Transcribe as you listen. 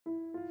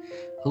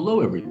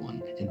Hello,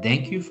 everyone, and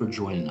thank you for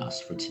joining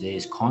us for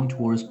today's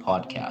Contours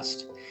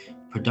podcast,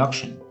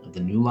 production of the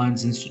New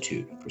Lines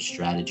Institute for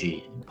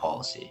Strategy and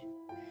Policy.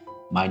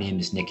 My name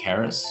is Nick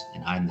Harris,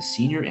 and I'm the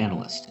Senior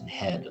Analyst and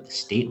Head of the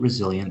State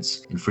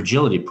Resilience and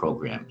Fragility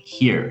Program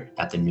here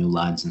at the New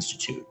Lines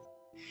Institute.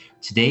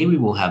 Today, we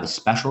will have a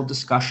special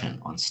discussion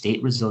on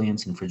state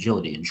resilience and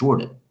fragility in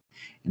Jordan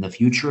and the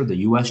future of the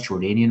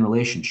U.S.-Jordanian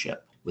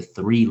relationship with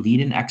three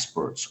leading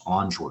experts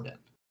on Jordan: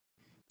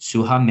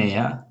 Suha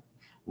Meya,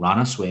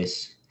 Rana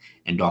Suez,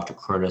 and Dr.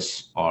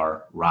 Curtis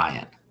R.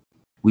 Ryan.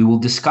 We will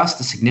discuss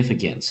the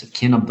significance of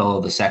King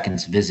Abdullah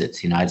II's visit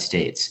to the United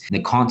States in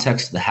the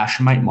context of the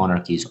Hashemite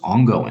monarchy's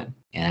ongoing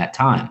and at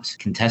times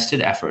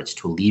contested efforts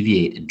to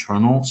alleviate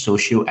internal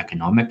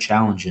socio-economic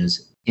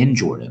challenges in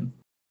Jordan,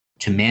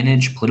 to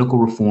manage political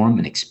reform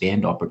and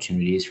expand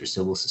opportunities for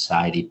civil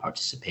society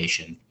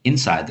participation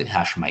inside the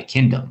Hashemite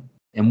kingdom,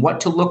 and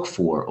what to look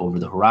for over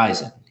the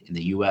horizon in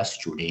the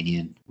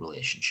U.S.-Jordanian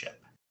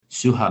relationship.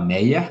 Suha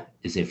Meya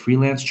is a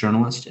freelance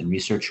journalist and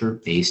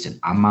researcher based in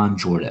Amman,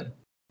 Jordan.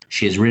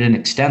 She has written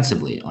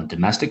extensively on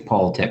domestic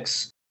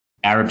politics,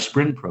 Arab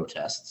Spring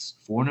protests,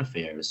 foreign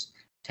affairs,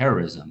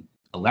 terrorism,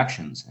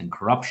 elections, and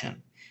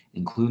corruption,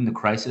 including the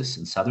crisis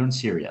in southern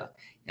Syria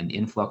and the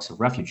influx of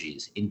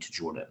refugees into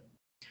Jordan.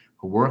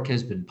 Her work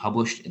has been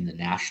published in The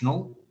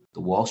National,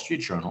 The Wall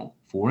Street Journal,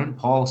 Foreign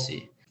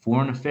Policy,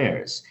 Foreign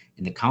Affairs,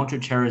 and the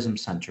Counterterrorism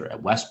Center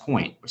at West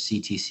Point, or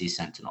CTC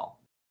Sentinel.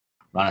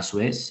 Rana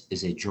Suez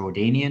is a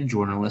Jordanian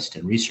journalist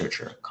and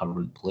researcher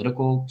covering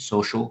political,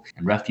 social,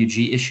 and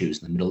refugee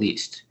issues in the Middle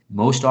East,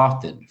 most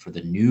often for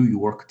the New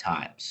York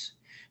Times.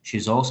 She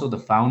is also the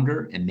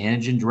founder and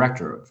managing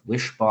director of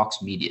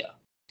Wishbox Media,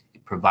 a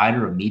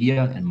provider of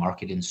media and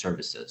marketing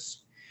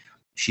services.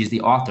 She is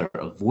the author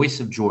of Voice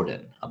of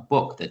Jordan, a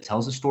book that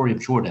tells the story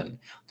of Jordan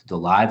through the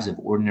lives of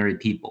ordinary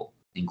people,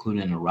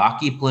 including an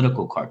Iraqi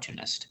political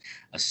cartoonist,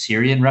 a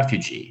Syrian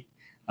refugee,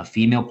 a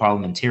female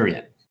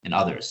parliamentarian, and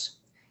others.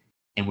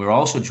 And we're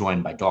also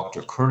joined by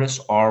Dr.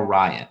 Curtis R.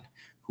 Ryan,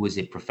 who is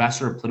a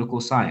professor of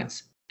political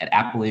science at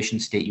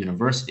Appalachian State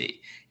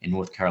University in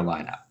North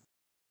Carolina.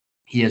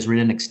 He has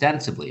written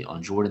extensively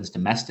on Jordan's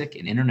domestic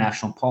and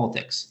international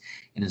politics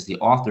and is the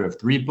author of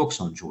 3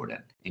 books on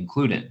Jordan,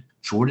 including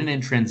Jordan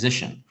in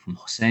Transition from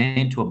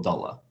Hussein to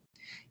Abdullah,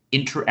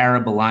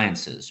 Inter-Arab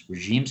Alliances,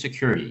 Regime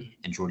Security,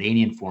 and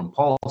Jordanian Foreign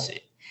Policy,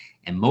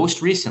 and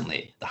most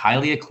recently, the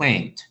highly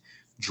acclaimed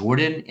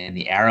Jordan and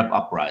the Arab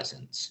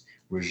Uprisings,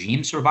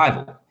 Regime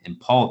Survival and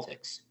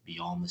Politics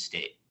Beyond the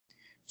State.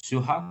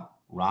 Suha,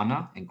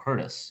 Rana, and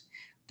Curtis,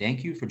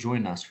 thank you for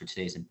joining us for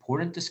today's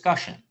important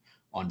discussion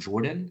on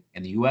Jordan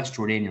and the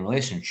U.S.-Jordanian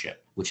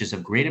relationship, which is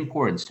of great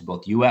importance to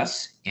both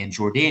U.S. and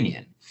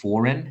Jordanian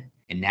foreign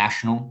and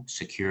national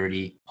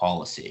security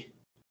policy.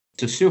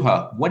 So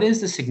Suha, what is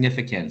the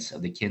significance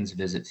of the king's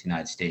visit to the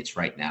United States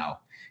right now,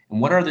 and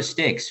what are the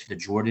stakes for the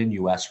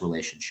Jordan-U.S.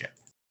 relationship?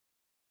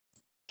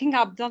 King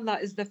Abdullah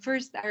is the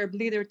first Arab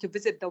leader to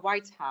visit the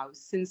White House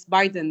since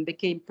Biden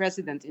became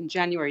president in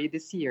January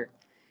this year.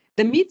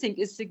 The meeting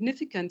is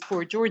significant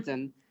for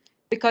Jordan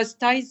because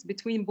ties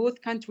between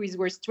both countries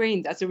were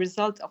strained as a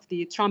result of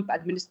the Trump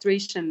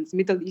administration's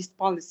Middle East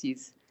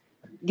policies.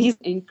 These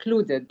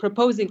included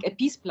proposing a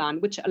peace plan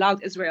which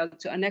allowed Israel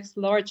to annex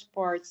large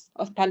parts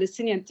of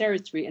Palestinian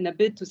territory in a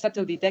bid to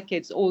settle the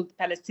decades-old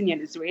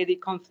Palestinian-Israeli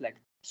conflict.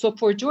 So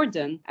for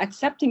Jordan,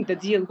 accepting the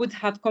deal would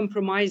have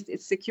compromised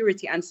its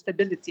security and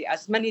stability,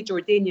 as many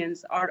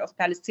Jordanians are of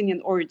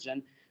Palestinian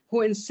origin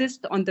who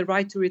insist on the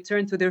right to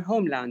return to their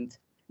homeland.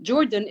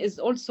 Jordan is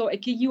also a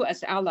key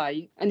U.S.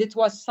 ally, and it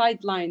was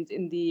sidelined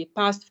in the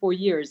past 4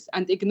 years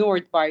and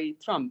ignored by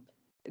Trump.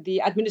 The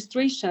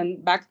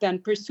administration back then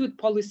pursued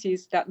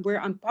policies that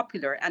were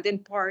unpopular and in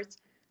part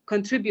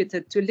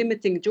contributed to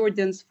limiting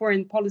Jordan's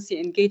foreign policy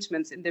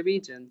engagements in the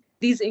region.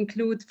 These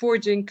include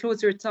forging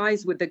closer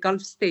ties with the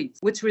Gulf states,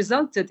 which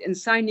resulted in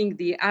signing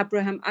the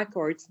Abraham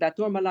Accords that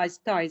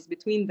normalized ties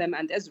between them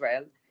and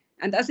Israel,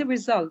 and as a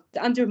result,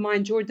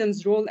 undermined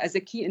Jordan's role as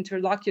a key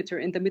interlocutor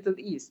in the Middle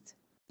East.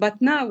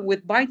 But now,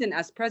 with Biden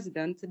as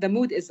president, the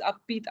mood is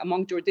upbeat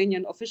among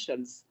Jordanian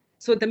officials.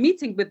 So the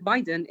meeting with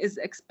Biden is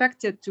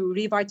expected to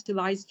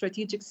revitalize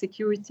strategic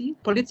security,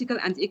 political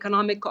and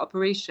economic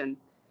cooperation.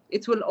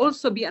 It will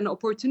also be an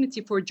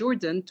opportunity for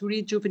Jordan to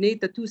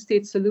rejuvenate the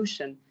two-state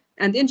solution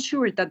and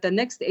ensure that the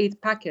next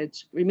aid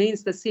package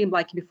remains the same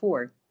like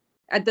before.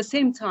 At the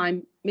same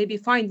time, maybe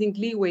finding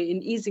leeway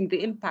in easing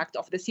the impact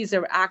of the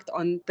Caesar Act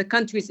on the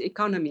country's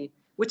economy,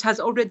 which has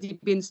already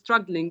been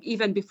struggling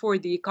even before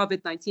the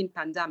COVID-19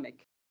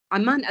 pandemic.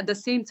 Amman, at the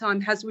same time,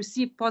 has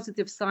received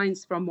positive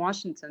signs from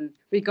Washington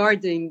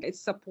regarding its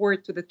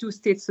support to the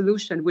two-state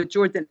solution with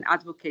Jordan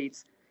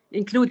advocates,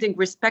 including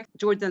respect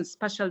Jordan's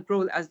special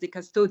role as the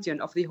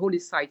custodian of the holy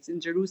sites in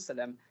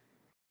Jerusalem.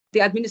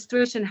 The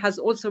administration has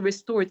also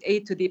restored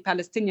aid to the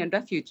Palestinian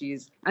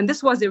refugees, and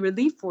this was a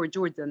relief for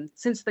Jordan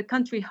since the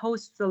country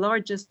hosts the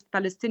largest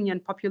Palestinian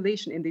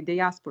population in the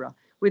diaspora,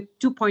 with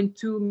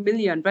 2.2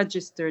 million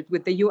registered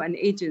with the UN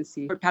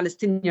Agency for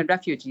Palestinian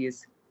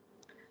Refugees.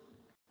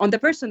 On the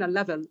personal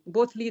level,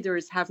 both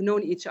leaders have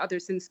known each other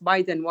since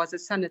Biden was a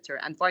senator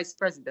and vice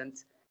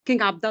president.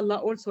 King Abdullah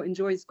also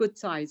enjoys good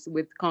ties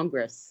with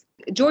Congress.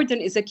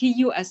 Jordan is a key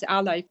U.S.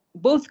 ally.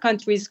 Both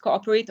countries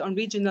cooperate on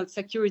regional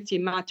security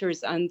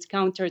matters and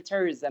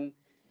counterterrorism.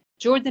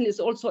 Jordan is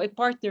also a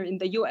partner in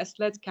the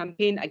U.S.-led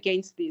campaign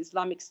against the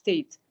Islamic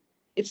State.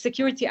 Its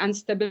security and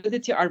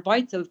stability are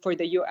vital for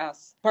the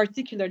U.S.,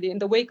 particularly in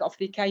the wake of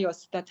the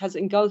chaos that has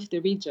engulfed the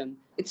region.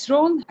 Its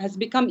role has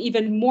become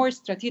even more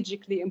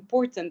strategically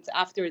important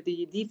after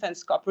the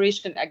Defense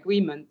Cooperation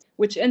Agreement,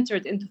 which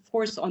entered into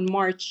force on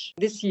March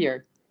this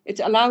year. It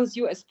allows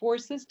U.S.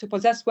 forces to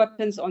possess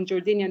weapons on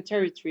Jordanian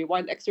territory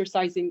while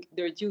exercising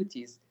their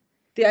duties.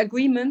 The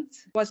agreement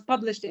was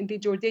published in the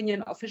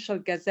Jordanian official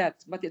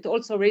gazette, but it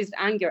also raised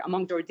anger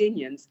among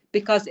Jordanians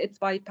because it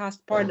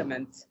bypassed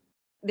parliament.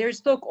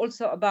 There's talk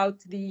also about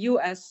the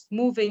U.S.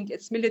 moving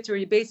its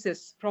military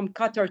bases from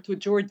Qatar to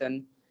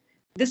Jordan.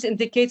 This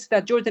indicates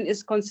that Jordan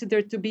is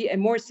considered to be a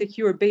more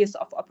secure base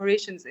of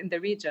operations in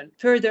the region,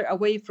 further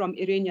away from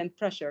Iranian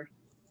pressure.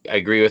 I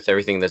agree with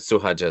everything that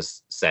Suha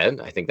just said.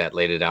 I think that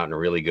laid it out in a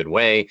really good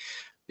way,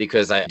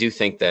 because I do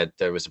think that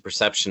there was a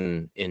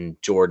perception in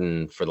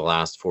Jordan for the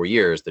last 4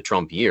 years, the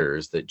Trump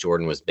years, that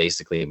Jordan was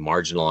basically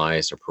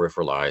marginalized or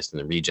peripheralized in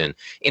the region,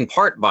 in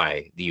part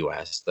by the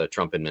U.S., the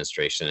Trump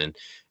administration,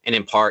 and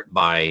in part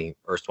by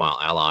erstwhile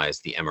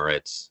allies, the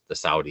Emirates, the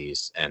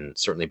Saudis, and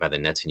certainly by the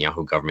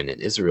Netanyahu government in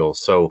Israel.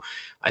 So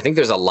I think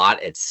there's a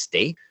lot at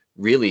stake,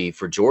 really,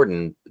 for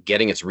Jordan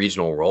getting its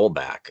regional role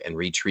back and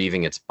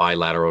retrieving its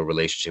bilateral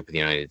relationship with the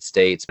United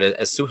States. But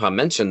as Suha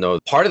mentioned, though,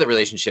 part of the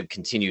relationship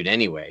continued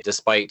anyway,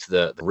 despite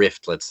the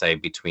rift, let's say,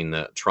 between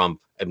the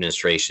Trump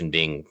administration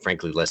being,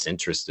 frankly, less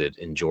interested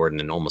in Jordan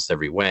in almost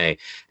every way.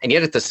 And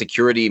yet at the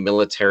security,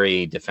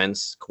 military,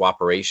 defense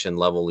cooperation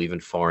level, even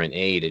foreign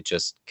aid, it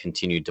just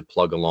continued to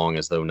plug along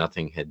as though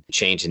nothing had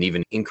changed and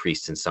even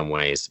increased in some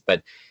ways.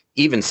 But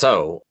even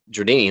so,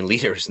 Jordanian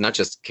leaders, not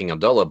just King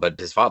Abdullah, but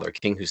his father,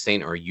 King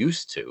Hussein, are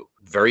used to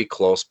very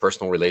close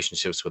personal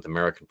relationships with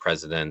American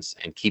presidents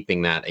and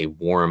keeping that a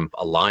warm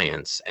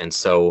alliance. And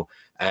so,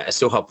 as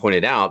Suha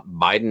pointed out,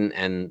 Biden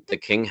and the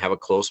king have a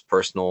close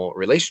personal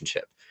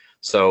relationship.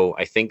 So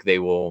I think they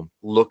will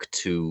look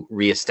to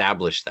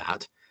reestablish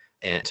that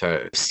and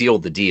to seal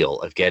the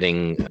deal of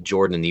getting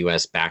Jordan and the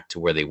U.S. back to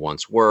where they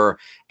once were,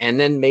 and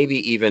then maybe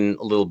even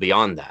a little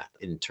beyond that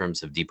in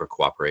terms of deeper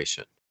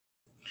cooperation.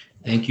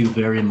 Thank you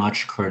very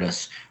much,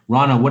 Curtis.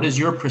 Rana, what is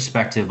your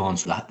perspective on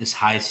this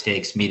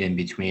high-stakes meeting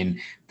between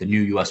the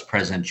new U.S.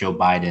 President Joe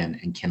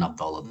Biden and King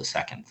Abdullah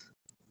II?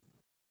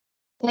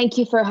 Thank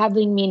you for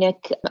having me,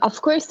 Nick.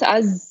 Of course,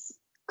 as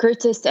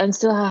Curtis and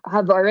Suha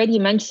have already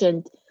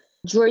mentioned,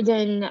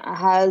 Jordan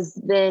has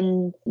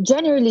been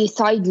generally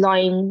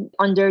sidelined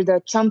under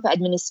the Trump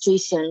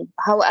administration.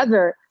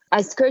 However,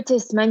 as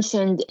Curtis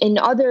mentioned, in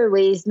other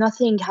ways,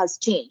 nothing has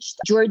changed.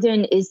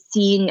 Jordan is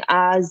seen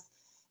as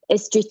a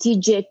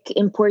strategic,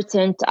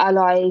 important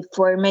ally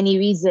for many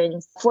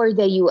reasons for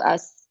the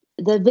U.S.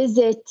 The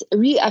visit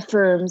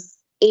reaffirms,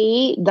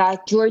 A,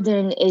 that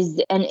Jordan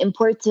is an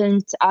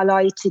important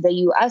ally to the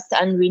U.S.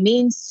 and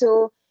remains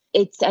so.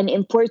 It's an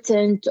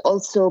important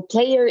also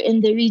player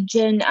in the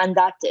region, and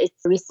that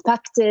it's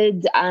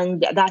respected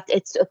and that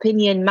its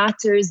opinion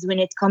matters when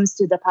it comes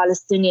to the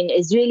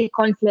Palestinian-Israeli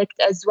conflict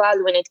as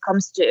well, when it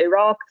comes to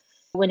Iraq,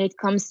 when it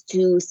comes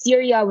to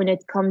Syria, when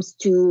it comes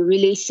to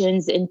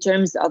relations in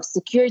terms of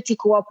security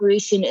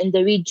cooperation in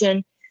the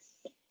region.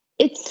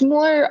 It's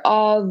more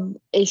of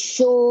a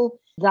show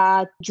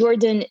that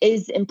Jordan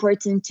is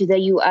important to the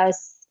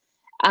U.S.,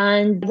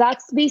 and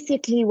that's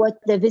basically what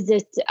the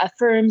visit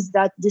affirms,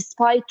 that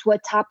despite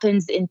what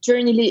happens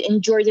internally in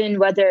Jordan,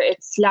 whether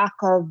it's lack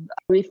of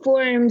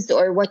reforms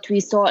or what we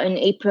saw in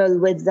April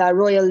with the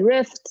royal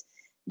rift,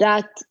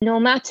 that no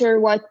matter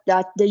what,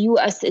 that the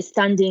U.S. is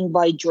standing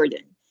by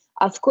Jordan.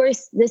 Of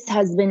course, this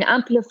has been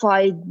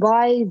amplified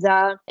by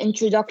the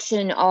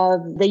introduction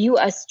of the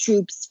U.S.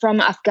 troops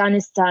from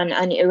Afghanistan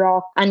and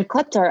Iraq and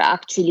Qatar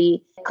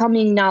actually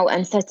coming now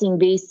and setting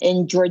base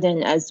in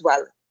Jordan as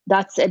well.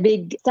 That's a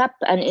big step,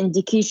 an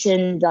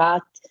indication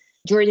that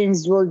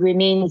Jordan's role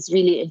remains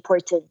really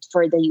important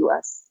for the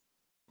U.S.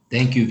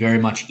 Thank you very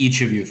much, each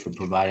of you, for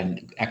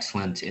providing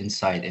excellent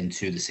insight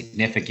into the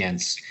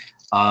significance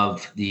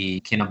of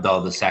the King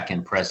Abdullah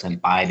II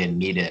President Biden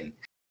meeting.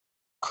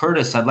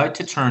 Curtis, I'd like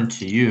to turn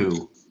to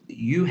you.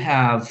 You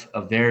have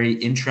a very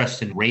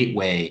interesting, great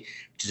way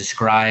to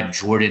describe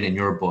Jordan in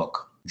your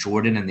book,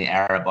 Jordan and the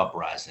Arab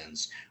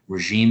Uprisings,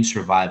 Regime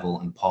Survival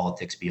and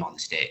Politics Beyond the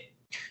State.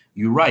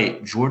 You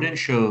write, Jordan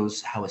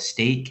shows how a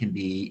state can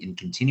be in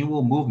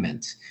continual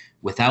movement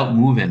without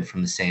moving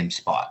from the same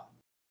spot.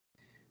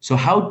 So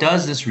how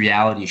does this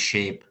reality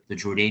shape the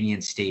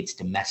Jordanian state's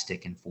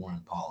domestic and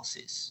foreign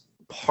policies?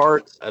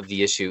 Part of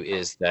the issue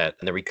is that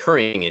the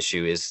recurring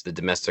issue is the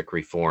domestic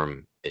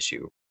reform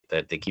issue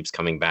that keeps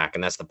coming back.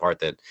 And that's the part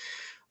that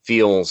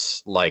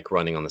feels like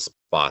running on the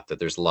spot, that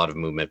there's a lot of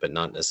movement, but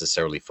not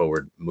necessarily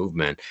forward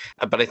movement.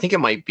 But I think it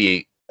might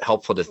be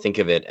helpful to think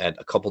of it at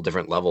a couple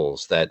different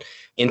levels, that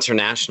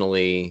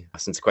internationally,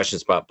 since the question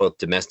is about both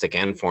domestic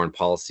and foreign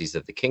policies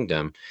of the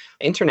kingdom,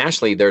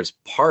 internationally, there's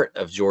part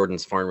of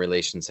Jordan's foreign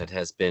relations that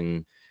has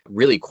been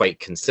really quite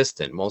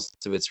consistent.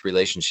 Most of its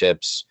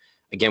relationships,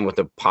 again, with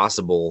a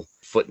possible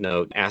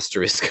footnote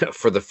asterisk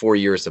for the 4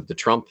 years of the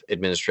Trump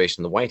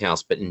administration in the White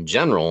House, but in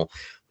general,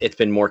 it's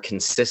been more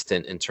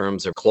consistent in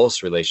terms of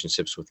close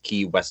relationships with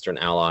key Western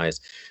allies,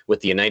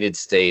 with the United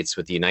States,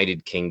 with the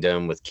United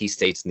Kingdom, with key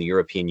states in the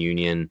European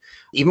Union,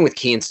 even with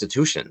key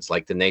institutions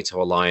like the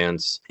NATO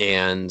alliance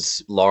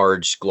and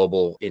large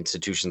global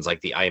institutions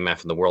like the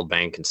IMF and the World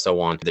Bank and so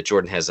on, that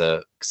Jordan has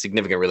a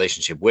significant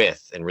relationship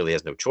with and really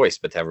has no choice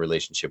but to have a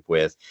relationship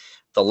with.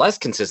 The less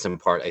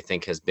consistent part, I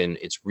think, has been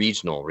its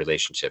regional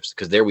relationships,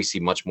 because there we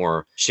see much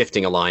more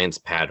shifting alliance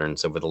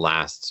patterns over the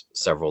last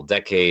several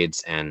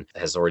decades. And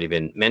has already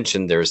been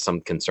mentioned, there is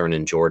some concern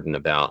in Jordan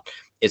about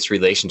its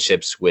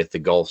relationships with the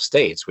Gulf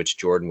states, which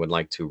Jordan would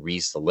like to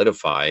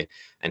re-solidify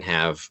and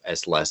have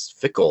as less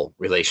fickle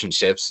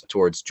relationships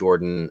towards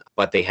Jordan.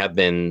 But they have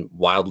been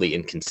wildly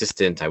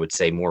inconsistent, I would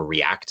say more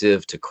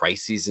reactive to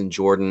crises in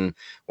Jordan,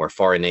 where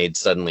foreign aid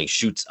suddenly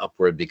shoots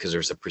upward because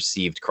there's a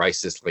perceived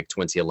crisis like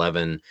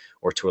 2011,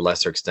 or to a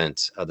lesser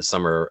extent, the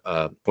summer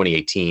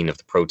 2018 of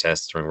the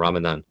protests during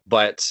Ramadan.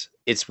 But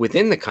it's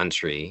within the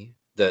country,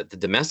 the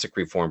domestic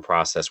reform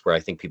process, where I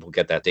think people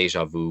get that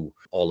deja vu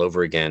all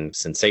over again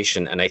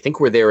sensation. And I think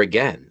we're there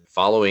again.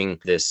 Following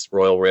this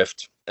royal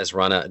rift, as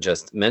Rana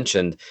just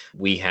mentioned,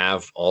 we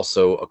have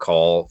also a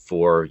call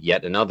for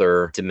yet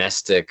another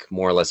domestic,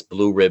 more or less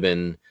blue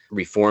ribbon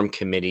reform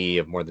committee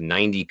of more than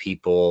 90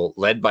 people,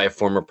 led by a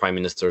former Prime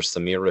Minister,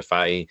 Samir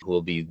Rifai, who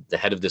will be the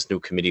head of this new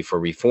committee for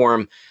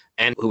reform,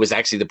 and who was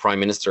actually the prime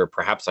minister,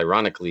 perhaps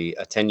ironically,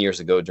 10 years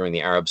ago during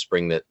the Arab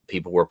Spring that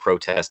people were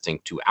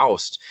protesting to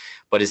oust,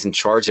 but is in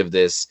charge of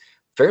this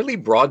fairly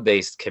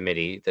broad-based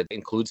committee that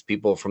includes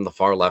people from the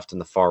far left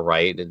and the far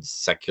right. It's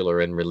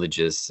secular and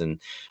religious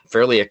and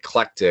fairly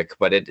eclectic,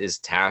 but it is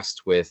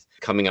tasked with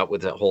coming up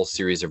with a whole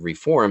series of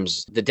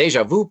reforms. The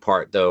deja vu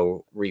part,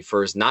 though,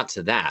 refers not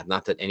to that,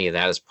 not that any of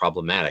that is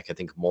problematic. I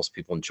think most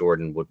people in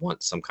Jordan would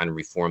want some kind of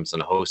reforms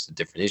on a host of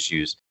different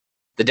issues.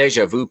 The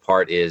deja vu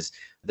part is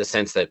the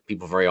sense that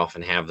people very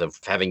often have of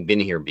having been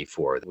here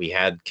before. We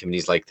had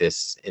committees like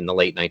this in the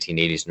late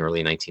 1980s and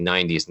early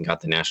 1990s and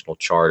got the national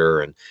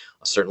charter and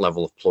a certain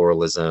level of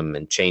pluralism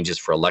and changes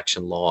for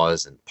election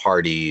laws and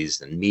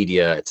parties and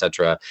media,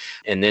 etc.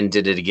 And then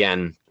did it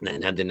again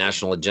and had the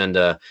national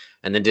agenda,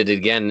 and then did it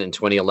again in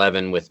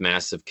 2011 with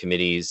massive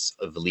committees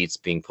of elites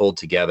being pulled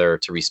together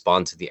to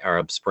respond to the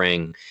Arab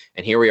Spring.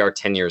 And here we are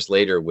 10 years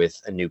later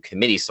with a new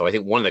committee. So I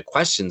think one of the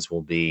questions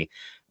will be,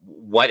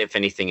 what, if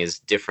anything, is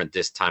different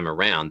this time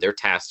around? They're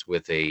tasked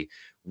with a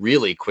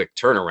really quick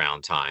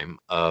turnaround time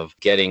of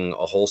getting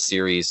a whole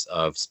series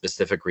of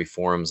specific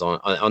reforms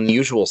on the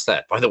usual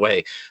set, by the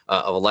way,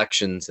 of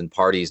elections and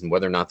parties and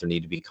whether or not there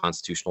need to be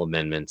constitutional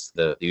amendments,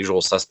 the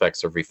usual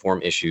suspects of reform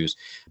issues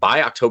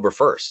by October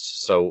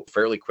 1st. So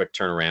fairly quick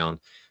turnaround.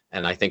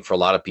 And I think for a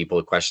lot of people,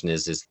 the question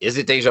is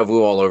it deja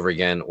vu all over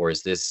again, or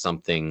is this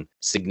something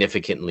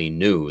significantly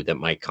new that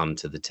might come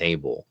to the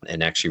table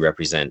and actually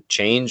represent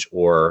change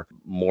or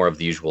more of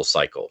the usual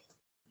cycle?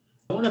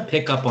 I want to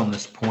pick up on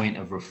this point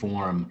of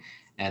reform,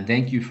 and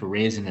thank you for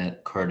raising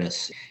it,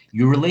 Curtis.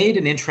 You relayed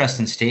an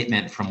interesting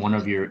statement from one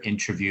of your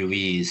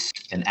interviewees,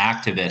 an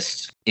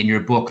activist, in your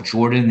book,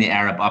 Jordan, the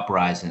Arab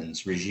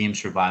Uprisings, Regime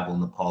Survival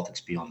and the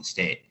Politics Beyond the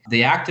State.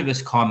 The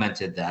activist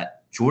commented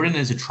that Jordan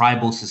is a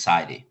tribal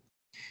society,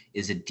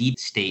 is a deep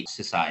state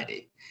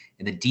society,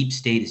 and the deep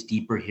state is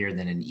deeper here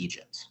than in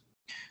Egypt.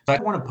 So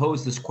I want to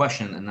pose this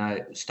question, and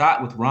I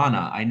start with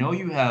Rana. I know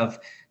you have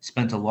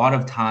spent a lot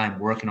of time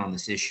working on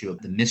this issue of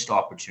the missed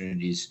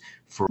opportunities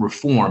for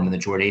reform in the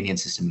Jordanian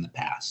system in the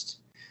past.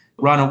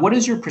 Rana, what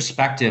is your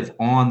perspective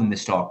on the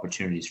missed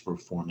opportunities for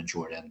reform in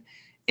Jordan?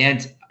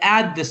 And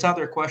add this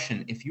other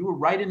question: if you were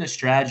writing a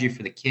strategy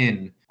for the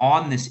king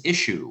on this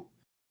issue,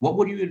 what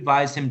would you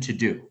advise him to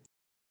do?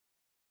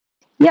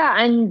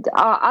 Yeah, and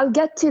I'll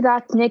get to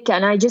that, Nick.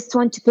 And I just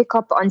want to pick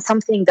up on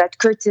something that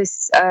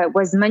Curtis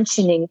was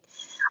mentioning.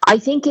 I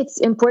think it's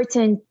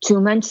important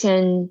to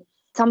mention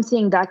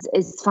something that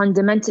is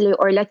fundamentally,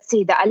 or let's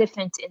say the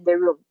elephant in the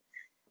room.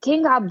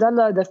 King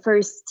Abdullah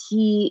I,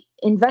 he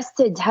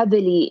invested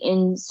heavily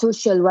in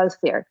social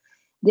welfare.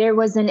 There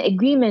was an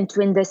agreement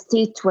when the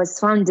state was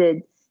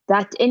founded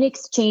that in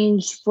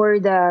exchange for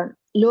the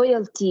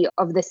loyalty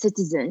of the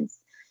citizens,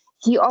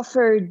 he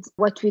offered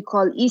what we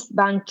call East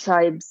Bank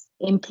tribes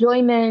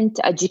employment,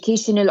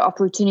 educational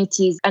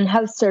opportunities, and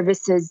health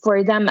services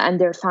for them and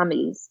their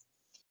families.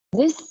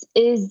 This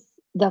is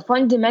the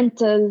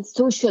fundamental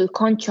social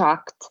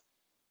contract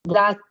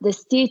that the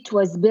state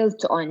was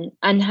built on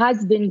and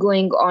has been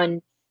going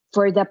on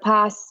for the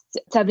past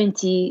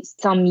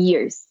 70-some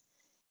years.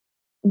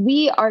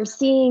 We are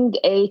seeing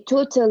a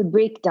total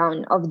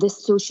breakdown of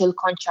this social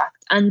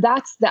contract, and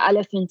that's the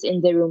elephant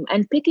in the room.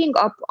 And picking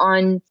up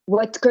on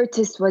what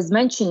Curtis was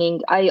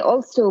mentioning, I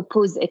also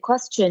pose a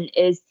question: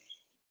 is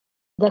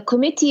The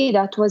committee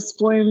that was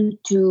formed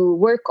to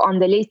work on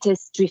the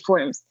latest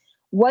reforms,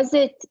 was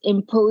it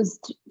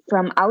imposed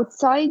from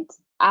outside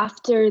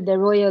after the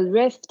royal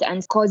rift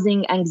and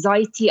causing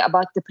anxiety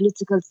about the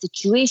political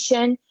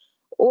situation?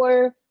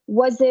 Or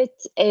was it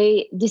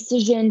a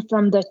decision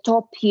from the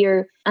top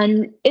here?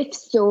 And if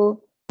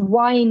so,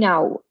 why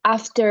now?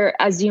 After,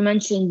 as you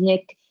mentioned,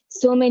 Nick,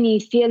 so many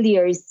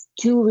failures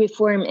to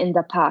reform in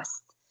the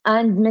past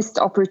and missed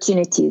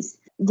opportunities.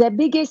 The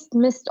biggest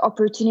missed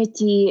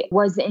opportunity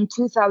was in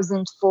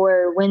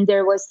 2004 when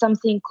there was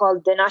something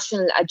called the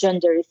National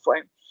Agenda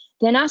Reform.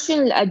 The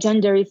National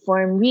Agenda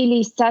Reform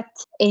really set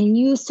a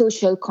new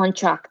social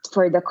contract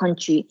for the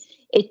country.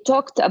 It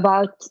talked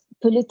about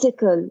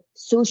political,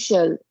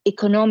 social,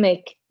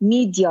 economic,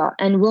 media,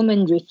 and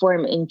women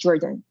reform in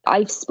Jordan.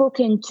 I've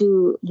spoken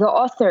to the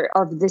author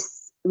of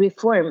this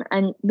reform,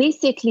 and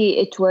basically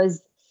it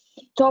was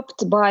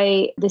topped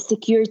by the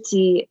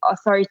security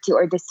authority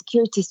or the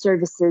security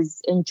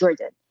services in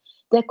Jordan.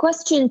 The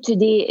question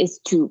today is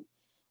two.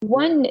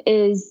 One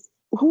is,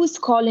 who's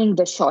calling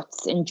the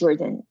shots in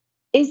Jordan?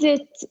 Is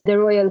it the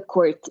royal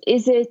court?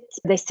 Is it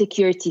the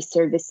security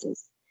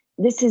services?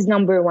 This is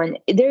number one.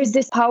 There's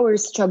this power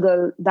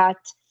struggle that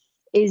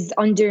is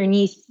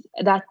underneath,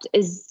 that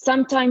is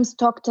sometimes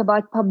talked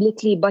about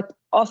publicly, but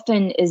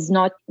often is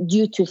not,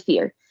 due to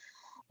fear.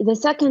 The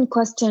second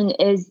question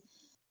is,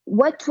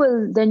 what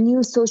will the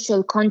new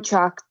social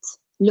contract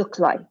look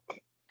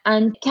like?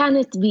 And can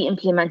it be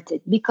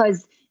implemented?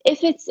 Because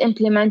if it's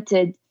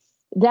implemented,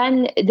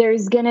 then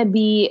there's going to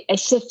be a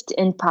shift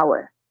in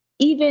power.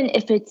 Even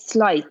if it's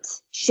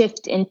slight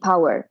shift in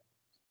power,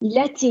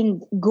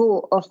 letting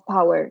go of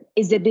power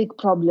is a big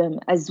problem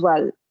as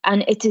well.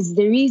 And it is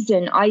the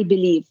reason I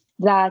believe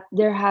that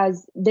there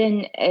has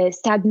been a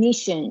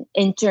stagnation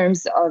in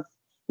terms of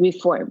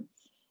reform.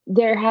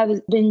 There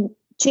have been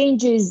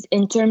changes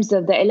in terms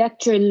of the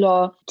electoral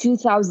law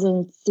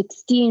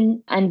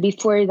 2016, and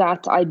before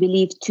that, I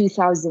believe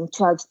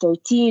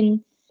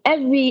 2012-13.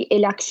 Every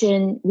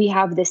election, we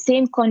have the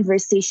same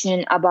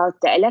conversation about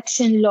the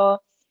election law.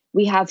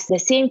 We have the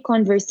same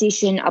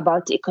conversation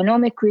about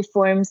economic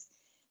reforms,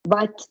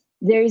 but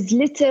there's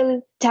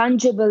little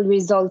tangible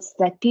results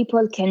that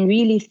people can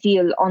really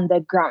feel on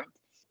the ground.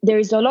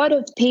 There's a lot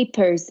of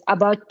papers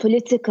about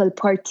political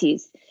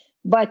parties,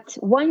 but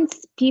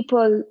once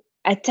people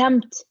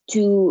attempt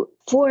to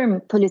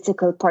form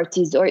political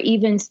parties or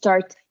even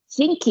start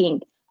thinking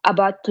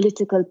about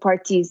political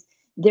parties,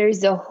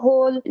 there's a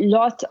whole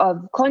lot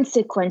of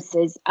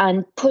consequences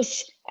and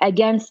push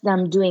against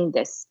them doing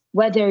this,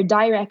 whether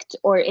direct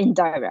or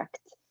indirect,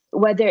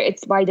 whether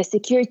it's by the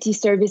security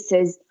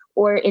services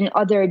or in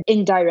other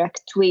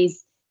indirect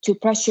ways to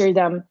pressure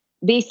them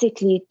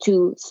basically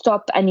to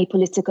stop any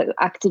political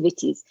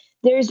activities.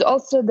 There's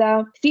also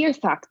the fear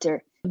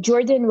factor.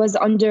 Jordan was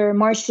under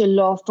martial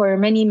law for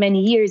many,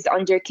 many years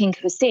under King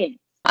Hussein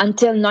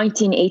until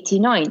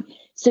 1989.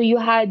 So you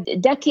had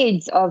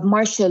decades of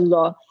martial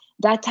law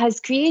that has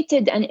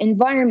created an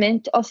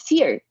environment of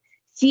fear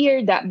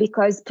that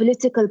because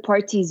political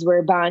parties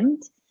were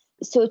banned.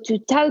 So to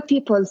tell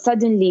people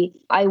suddenly,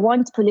 I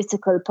want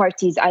political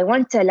parties, I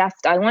want a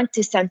left, I want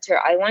a center,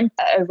 I want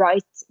a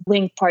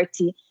right-wing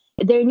party,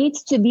 there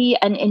needs to be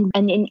an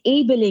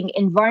enabling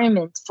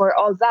environment for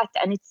all that,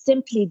 and it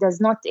simply does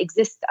not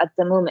exist at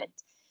the moment.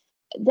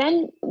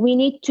 Then we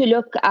need to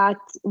look at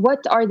what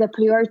are the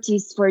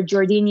priorities for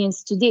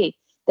Jordanians today.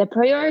 The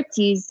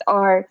priorities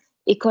are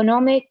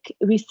economic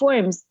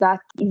reforms that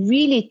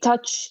really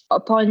touch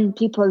upon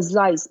people's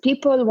lives.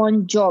 People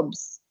want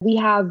jobs. We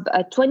have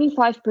a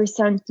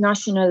 25%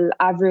 national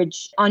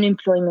average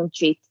unemployment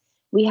rate.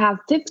 We have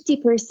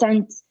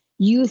 50%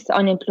 youth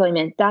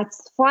unemployment.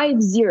 That's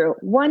 50.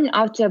 1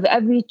 out of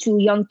every 2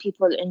 young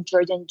people in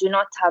Jordan do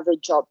not have a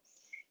job.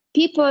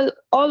 People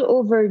all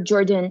over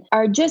Jordan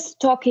are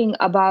just talking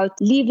about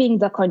leaving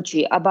the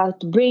country, about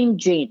brain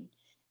drain.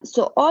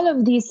 So all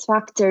of these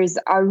factors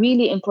are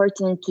really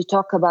important to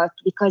talk about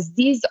because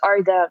these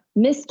are the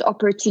missed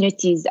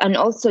opportunities. And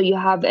also you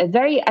have a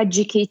very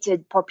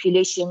educated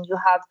population. You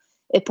have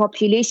a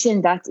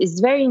population that is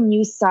very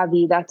news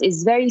savvy, that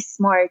is very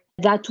smart,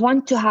 that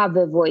want to have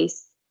a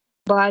voice,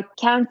 but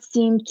can't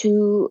seem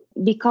to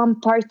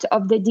become part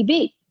of the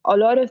debate. A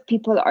lot of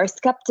people are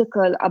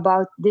skeptical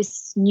about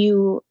this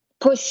new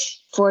push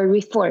for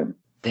reform.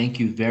 Thank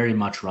you very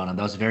much, Rana.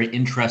 That was a very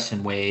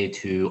interesting way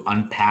to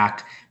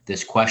unpack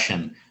this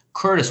question.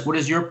 Curtis, what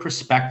is your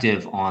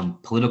perspective on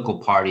political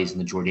parties in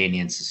the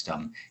Jordanian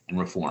system and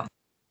reform?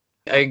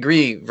 I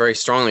agree very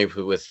strongly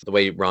with the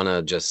way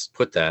Rana just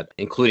put that,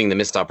 including the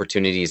missed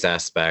opportunities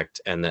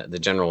aspect, and the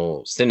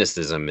general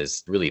cynicism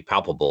is really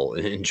palpable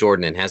in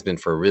Jordan and has been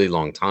for a really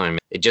long time.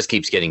 It just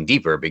keeps getting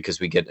deeper because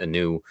we get a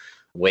new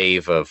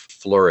wave of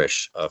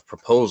flourish of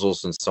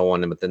proposals and so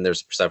on, but then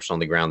there's a perception on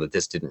the ground that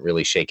this didn't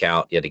really shake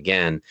out yet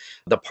again.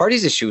 The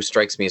parties issue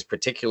strikes me as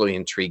particularly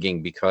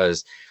intriguing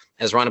because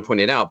as Rana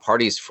pointed out,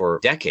 parties for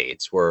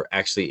decades were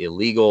actually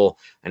illegal,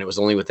 and it was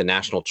only with the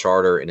national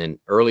charter in an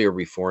earlier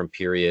reform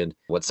period,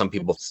 what some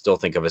people still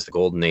think of as the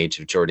golden age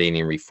of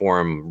Jordanian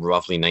reform,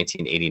 roughly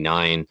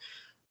 1989.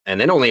 And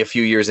then only a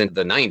few years into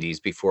the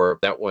 90s before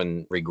that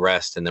one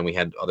regressed, and then we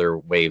had other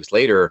waves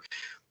later.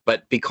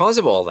 But because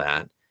of all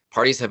that,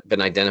 parties have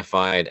been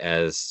identified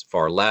as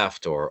far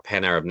left or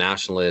pan-Arab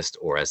nationalist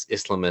or as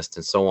Islamist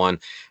and so on.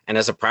 And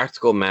as a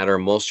practical matter,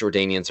 most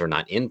Jordanians are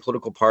not in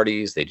political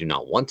parties. They do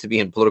not want to be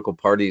in political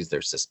parties.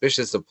 They're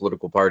suspicious of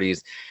political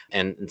parties.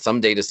 And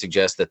some data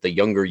suggests that the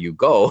younger you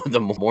go, the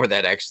more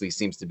that actually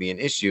seems to be an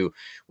issue,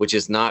 which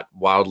is not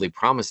wildly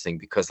promising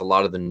because a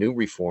lot of the new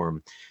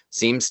reform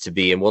seems to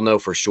be, and we'll know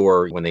for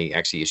sure when they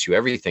actually issue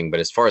everything, but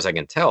as far as I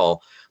can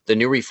tell, the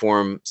new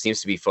reform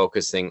seems to be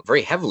focusing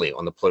very heavily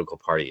on the political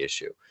party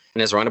issue.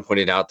 And as Rana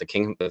pointed out, the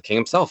king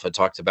himself had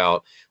talked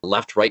about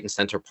left, right, and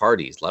center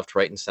parties,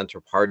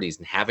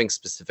 and having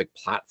specific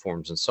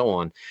platforms and so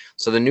on.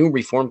 So the new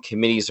reform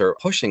committees are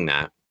pushing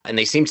that. And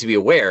they seem to be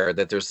aware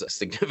that there's a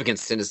significant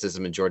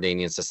cynicism in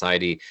Jordanian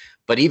society.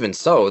 But even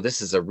so,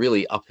 this is a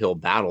really uphill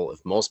battle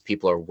if most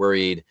people are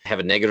worried, have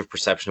a negative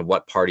perception of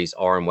what parties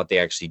are and what they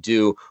actually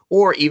do,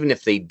 or even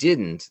if they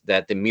didn't,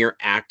 that the mere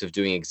act of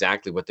doing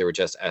exactly what they were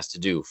just asked to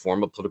do,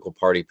 form a political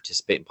party,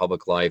 participate in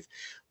public life,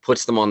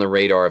 puts them on the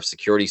radar of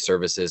security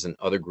services and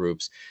other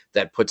groups,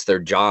 that puts their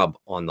job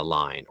on the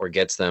line or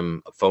gets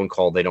them a phone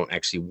call they don't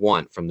actually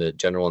want from the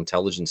General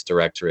Intelligence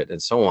Directorate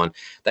and so on.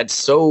 That's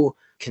so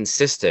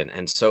consistent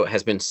and so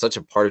has been such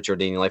a part of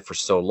Jordanian life for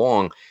so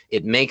long.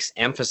 It makes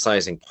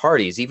emphasizing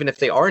parties, even if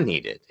they are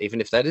needed,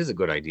 even if that is a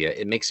good idea,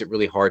 it makes it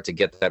really hard to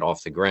get that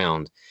off the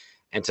ground.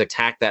 And to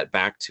tack that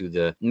back to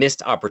the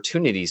missed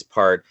opportunities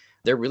part,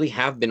 there really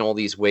have been all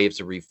these waves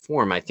of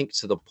reform, I think,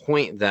 to the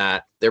point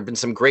that there have been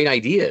some great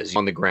ideas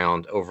on the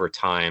ground over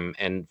time.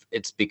 And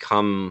it's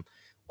become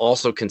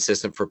also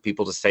consistent for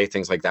people to say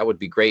things like, that would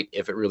be great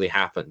if it really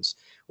happens,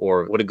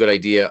 or what a good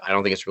idea, I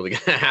don't think it's really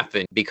going to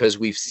happen, because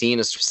we've seen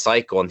a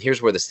cycle. And here's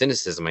where the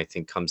cynicism, I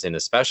think, comes in,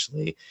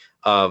 especially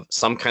of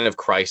some kind of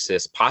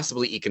crisis,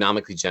 possibly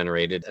economically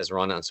generated. As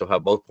Rana and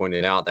Sohail both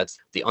pointed out, that's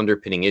the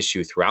underpinning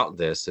issue throughout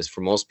this, is for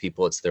most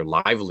people, it's their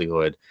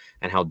livelihood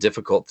and how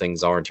difficult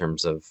things are in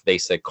terms of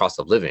basic cost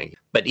of living.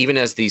 But even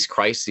as these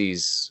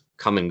crises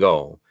come and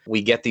go, we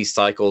get these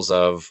cycles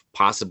of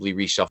possibly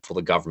reshuffle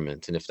the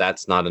government. And if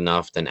that's not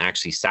enough, then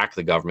actually sack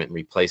the government and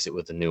replace it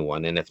with a new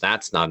one. And if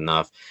that's not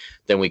enough,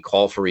 then we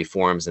call for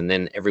reforms. And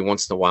then every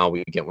once in a while,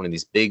 we get one of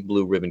these big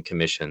blue ribbon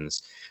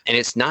commissions. And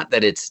it's not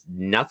that it's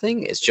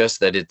nothing, it's just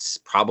that it's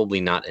probably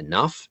not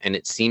enough. And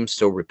it seems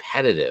so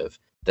repetitive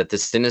that the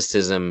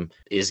cynicism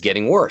is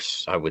getting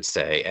worse, I would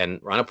say. And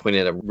Rana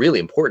pointed a really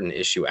important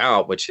issue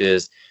out, which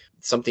is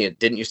something that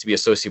didn't used to be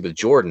associated with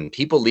Jordan.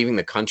 People leaving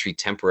the country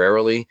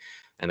temporarily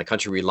and the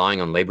country relying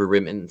on labor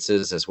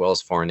remittances as well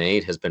as foreign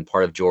aid has been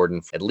part of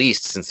Jordan at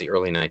least since the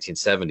early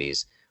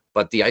 1970s.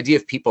 But the idea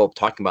of people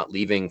talking about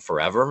leaving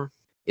forever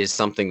is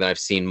something that I've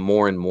seen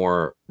more and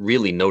more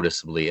really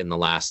noticeably in the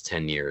last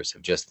 10 years,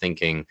 of just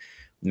thinking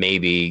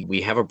maybe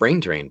we have a brain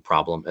drain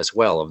problem as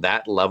well, of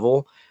that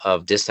level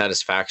of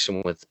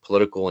dissatisfaction with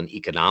political and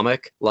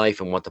economic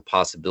life and what the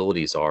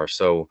possibilities are.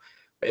 So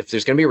if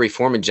there's going to be a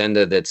reform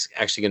agenda that's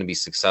actually going to be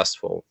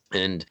successful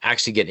and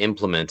actually get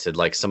implemented,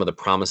 like some of the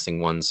promising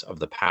ones of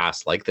the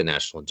past, like the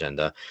national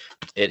agenda,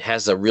 it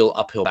has a real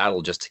uphill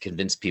battle just to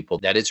convince people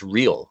that it's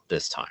real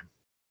this time.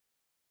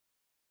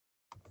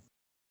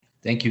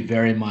 Thank you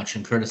very much.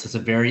 And Curtis, it's a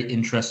very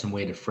interesting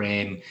way to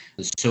frame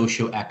the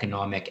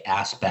socioeconomic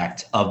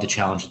aspect of the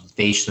challenges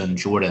faced in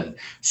Jordan.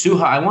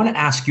 Suha, I want to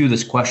ask you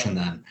this question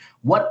then.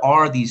 What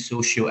are these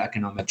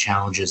socioeconomic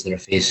challenges that are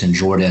faced in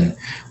Jordan?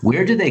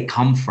 Where do they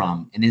come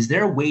from? And is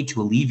there a way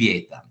to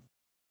alleviate them?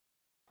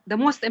 The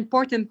most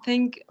important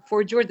thing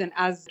for Jordan,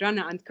 as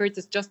Rana and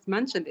Curtis just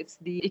mentioned, it's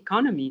the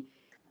economy.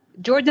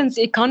 Jordan's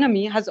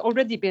economy has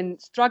already been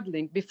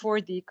struggling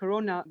before the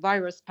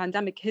coronavirus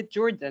pandemic hit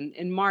Jordan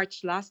in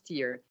March last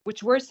year,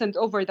 which worsened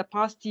over the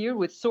past year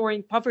with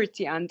soaring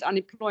poverty and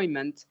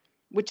unemployment,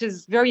 which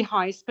is very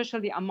high,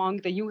 especially among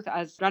the youth,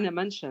 as Rana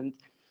mentioned.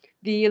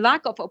 The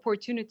lack of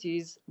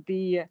opportunities,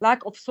 the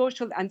lack of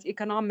social and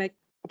economic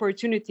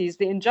opportunities,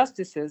 the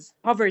injustices,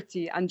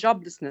 poverty, and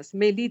joblessness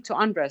may lead to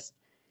unrest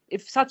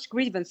if such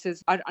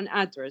grievances are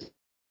unaddressed.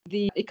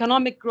 The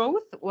economic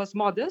growth was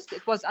modest.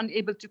 It was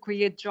unable to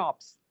create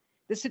jobs.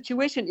 The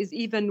situation is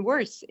even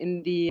worse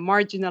in the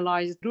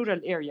marginalized rural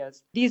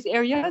areas. These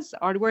areas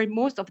are where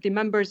most of the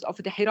members of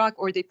the Hirak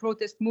or the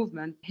protest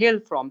movement hail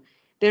from.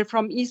 They're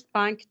from East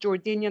Bank,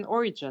 Jordanian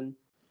origin.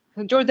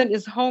 Jordan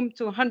is home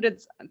to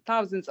hundreds and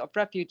thousands of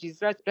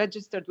refugees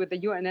registered with the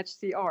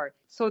UNHCR.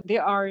 So they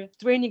are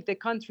straining the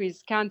country's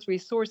scant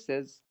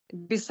resources.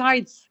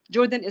 Besides,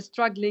 Jordan is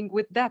struggling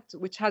with debt,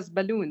 which has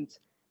ballooned.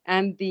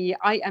 And the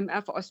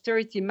IMF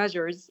austerity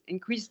measures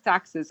increased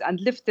taxes and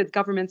lifted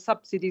government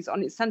subsidies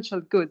on essential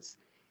goods.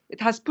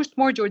 It has pushed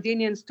more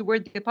Jordanians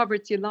toward the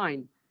poverty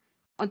line.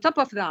 On top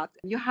of that,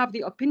 you have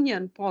the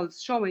opinion polls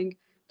showing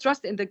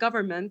trust in the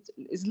government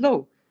is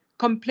low.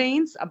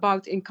 Complaints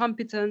about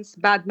incompetence,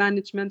 bad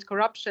management,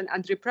 corruption,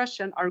 and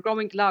repression are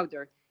growing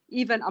louder,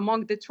 even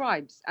among the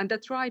tribes. And the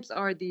tribes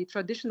are the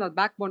traditional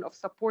backbone of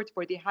support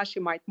for the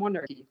Hashemite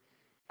monarchy.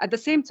 At the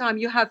same time,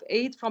 you have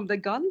aid from the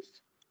Gulf.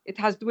 It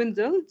has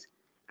dwindled,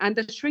 and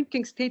the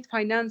shrinking state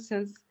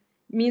finances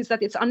means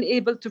that it's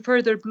unable to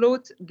further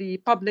bloat the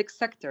public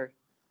sector.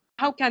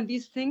 How can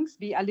these things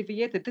be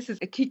alleviated? This is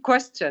a key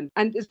question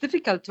and it's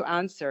difficult to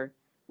answer.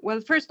 Well,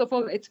 first of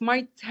all, it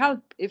might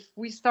help if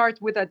we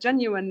start with a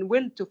genuine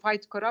will to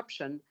fight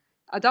corruption,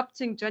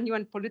 adopting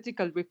genuine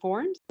political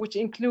reforms, which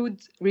include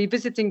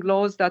revisiting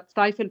laws that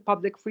stifle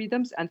public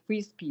freedoms and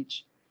free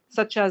speech,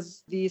 such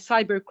as the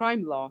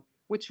cybercrime law,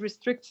 which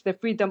restricts the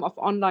freedom of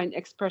online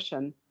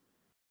expression.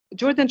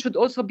 Jordan should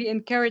also be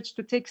encouraged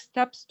to take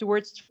steps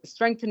towards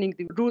strengthening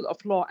the rule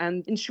of law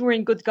and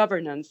ensuring good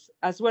governance,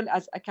 as well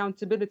as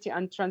accountability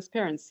and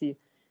transparency.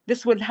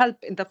 This will help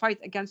in the fight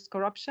against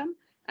corruption,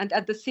 and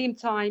at the same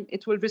time,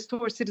 it will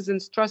restore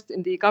citizens' trust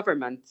in the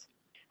government.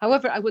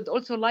 However, I would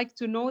also like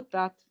to note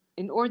that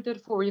in order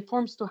for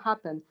reforms to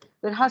happen,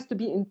 there has to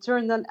be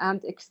internal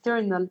and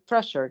external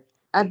pressure.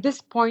 At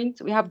this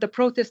point, we have the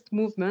protest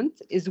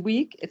movement is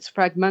weak, it's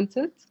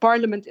fragmented,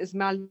 parliament is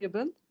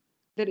malleable.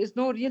 There is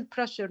no real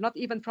pressure, not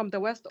even from the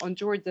West, on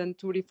Jordan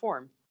to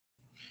reform.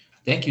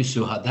 Thank you,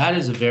 Suha. That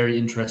is a very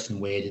interesting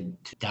way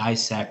to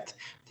dissect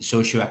the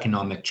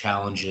socioeconomic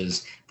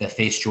challenges that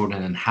face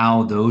Jordan and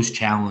how those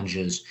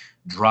challenges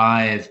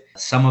drive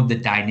some of the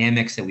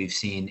dynamics that we've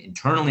seen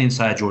internally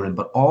inside Jordan,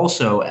 but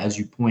also, as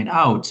you point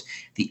out,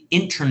 the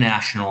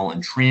international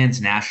and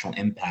transnational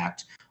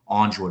impact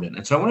on Jordan.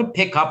 And so I want to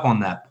pick up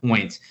on that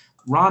point.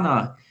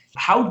 Rana,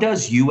 how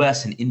does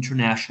U.S. and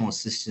international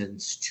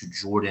assistance to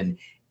Jordan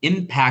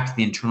impact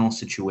the internal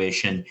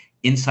situation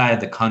inside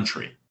the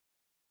country?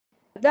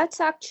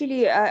 That's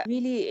actually a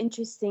really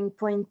interesting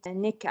point,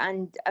 Nick,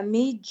 and a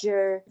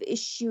major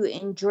issue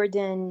in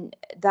Jordan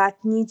that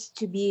needs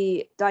to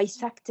be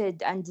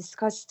dissected and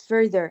discussed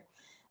further.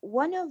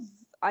 One of,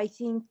 I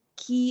think,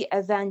 key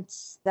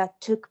events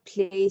that took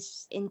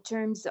place in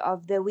terms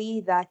of the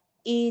way that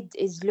aid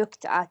is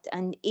looked at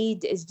and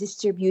aid is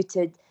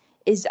distributed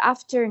is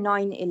after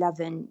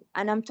 9/11.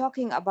 And I'm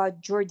talking about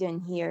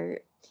Jordan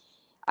here.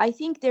 I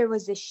think there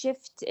was a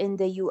shift in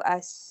the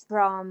US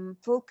from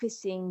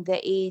focusing the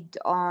aid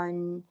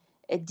on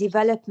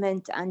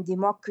development and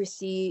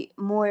democracy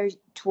more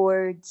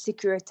toward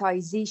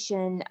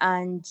securitization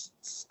and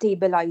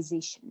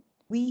stabilization.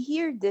 We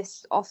hear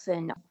this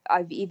often.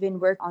 I've even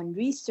worked on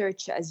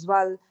research as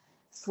well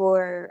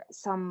for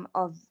some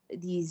of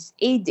these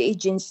aid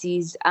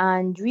agencies,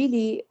 and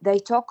really they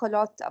talk a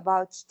lot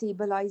about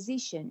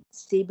stabilization.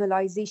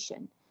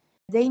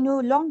 They no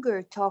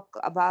longer talk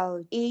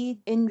about aid.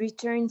 In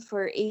return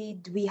for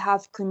aid, we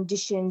have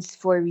conditions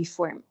for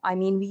reform. I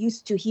mean, we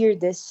used to hear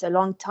this a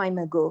long time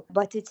ago,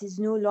 but it is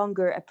no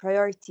longer a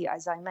priority,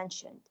 as I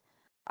mentioned.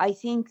 I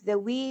think the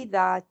way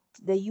that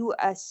the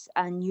US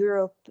and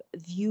Europe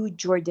view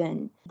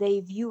Jordan, they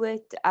view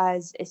it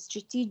as a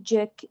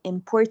strategic,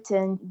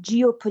 important,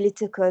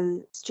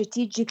 geopolitical,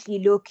 strategically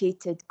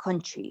located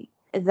country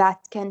that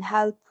can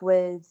help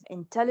with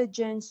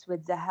intelligence,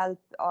 with the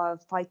help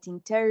of fighting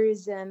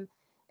terrorism,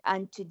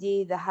 and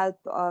today the help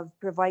of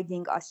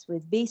providing us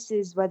with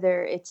bases,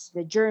 whether it's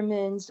the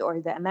Germans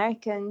or the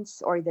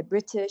Americans or the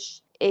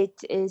British. It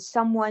is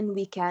someone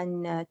we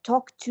can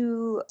talk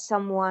to,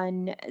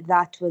 someone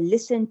that will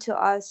listen to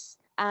us.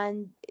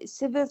 And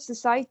civil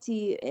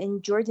society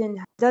in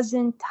Jordan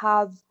doesn't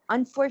have,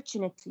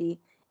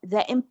 unfortunately,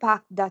 the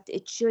impact that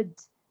it should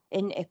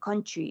in a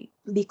country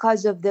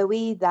because of the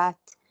way that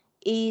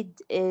aid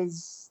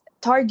is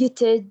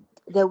targeted,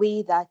 the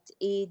way that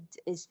aid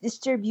is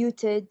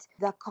distributed,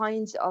 the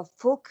kinds of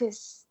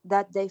focus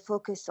that they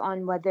focus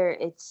on, whether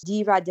it's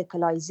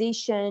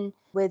de-radicalization,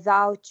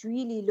 without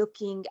really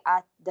looking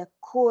at the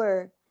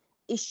core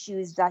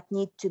issues that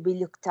need to be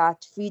looked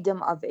at: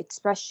 freedom of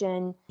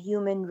expression,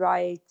 human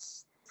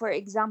rights. For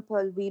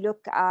example, we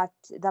look at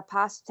the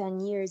past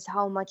 10 years,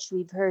 how much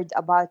we've heard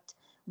about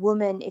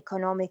women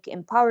economic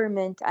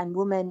empowerment and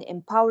women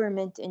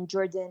empowerment in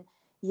Jordan.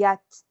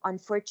 Yet,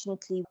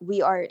 unfortunately,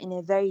 we are in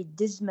a very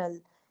dismal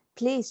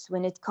place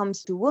when it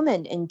comes to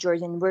women in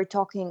Jordan. We're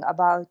talking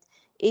about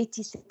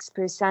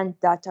 86%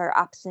 that are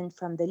absent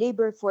from the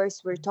labor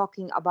force. We're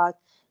talking about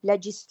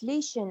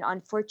legislation,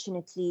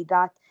 unfortunately,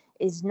 that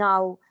is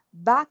now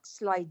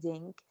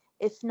backsliding,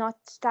 if not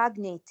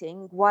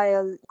stagnating,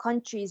 while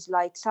countries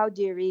like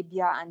Saudi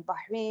Arabia and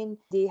Bahrain,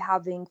 they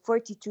having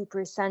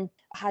 42%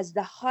 has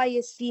the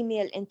highest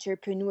female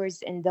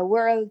entrepreneurs in the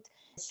world.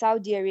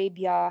 Saudi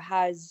Arabia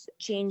has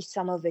changed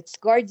some of its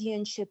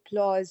guardianship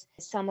laws,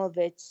 some of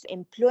its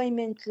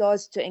employment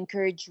laws to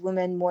encourage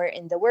women more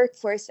in the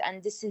workforce.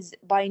 And this is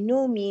by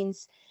no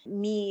means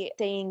me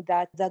saying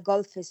that the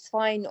Gulf is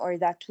fine or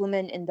that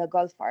women in the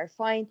Gulf are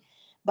fine.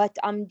 But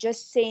I'm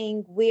just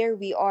saying where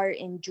we are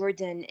in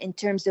Jordan in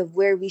terms of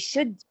where we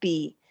should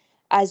be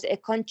as a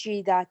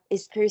country that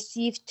is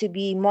perceived to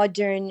be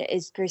modern,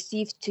 is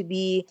perceived to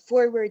be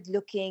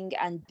forward-looking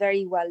and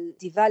very well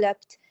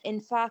developed.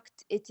 In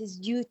fact, it is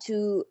due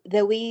to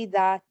the way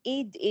that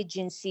aid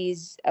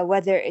agencies,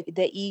 whether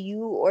the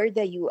EU or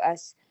the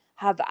US,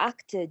 have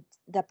acted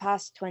the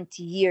past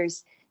 20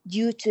 years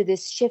due to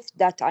this shift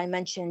that I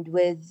mentioned,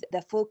 with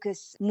the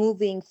focus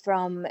moving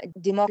from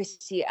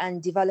democracy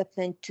and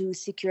development to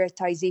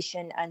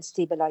securitization and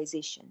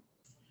stabilization.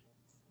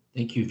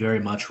 Thank you very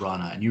much,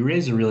 Rana. And you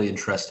raise a really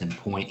interesting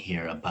point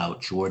here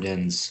about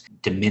Jordan's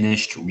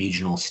diminished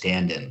regional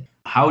stand-in.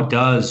 How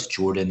does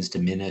Jordan's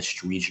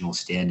diminished regional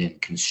stand-in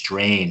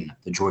constrain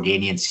the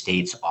Jordanian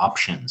state's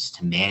options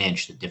to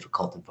manage the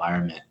difficult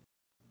environment?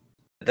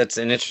 That's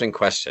an interesting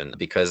question,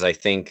 because I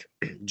think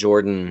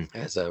Jordan,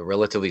 as a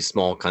relatively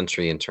small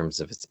country in terms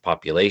of its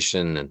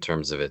population, in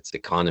terms of its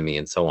economy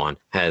and so on,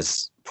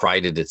 has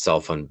prided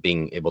itself on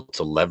being able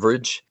to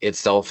leverage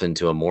itself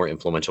into a more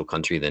influential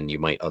country than you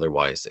might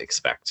otherwise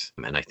expect.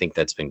 And I think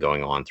that's been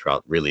going on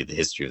throughout really the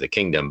history of the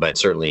kingdom, but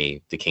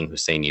certainly the King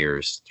Hussein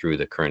years through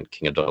the current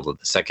King Abdullah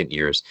II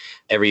years,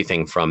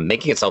 everything from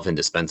making itself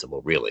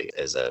indispensable really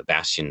as a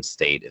bastion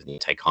state of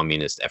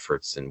anti-communist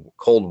efforts in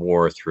Cold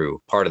War,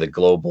 through part of the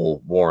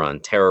global war on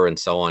terror and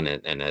so on.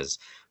 And as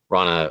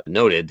Rana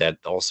noted, that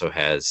also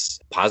has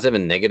positive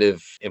and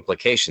negative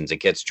implications. It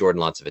gets Jordan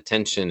lots of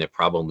attention. It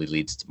probably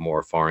leads to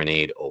more foreign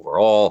aid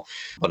overall.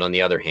 But on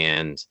the other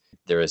hand,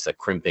 there is a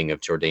crimping of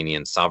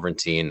Jordanian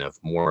sovereignty and of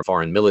more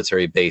foreign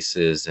military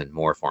bases and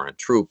more foreign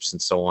troops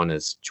and so on,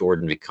 as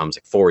Jordan becomes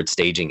a forward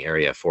staging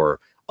area for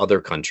other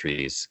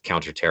countries'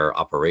 counterterror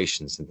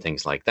operations and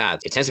things like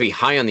that. It tends to be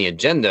high on the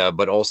agenda,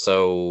 but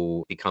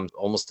also becomes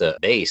almost a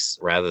base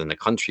rather than a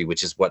country,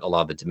 which is what a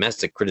lot of the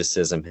domestic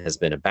criticism has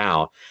been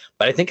about.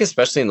 But I think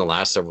especially in the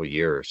last several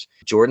years,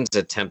 Jordan's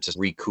attempt to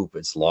recoup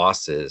its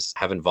losses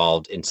have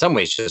involved, in some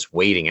ways, just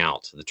waiting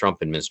out the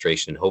Trump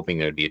administration and hoping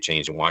there would be a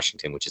change in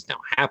Washington, which has now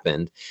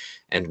happened,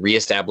 and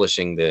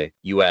reestablishing the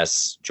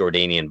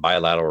U.S.-Jordanian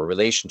bilateral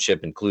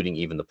relationship, including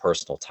even the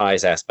personal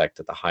ties aspect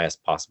at the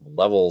highest possible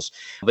levels.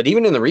 But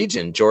even in the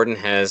region, Jordan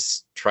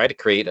has tried to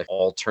create an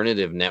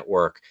alternative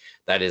network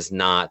that is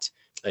not,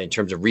 in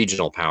terms of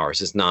regional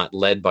powers, is not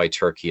led by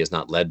Turkey, is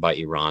not led by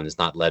Iran, is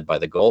not led by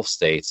the Gulf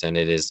states, and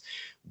it is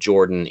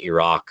Jordan,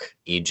 Iraq,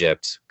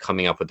 Egypt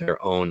coming up with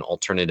their own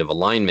alternative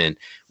alignment,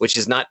 which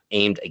is not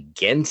aimed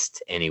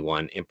against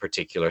anyone in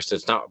particular. So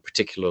it's not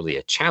particularly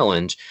a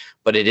challenge,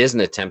 but it is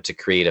an attempt to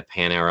create a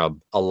pan-Arab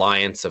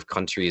alliance of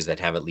countries that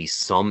have at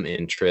least some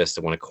interest,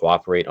 that want to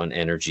cooperate on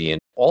energy.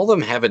 And all of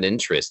them have an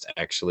interest,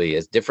 actually,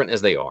 as different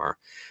as they are,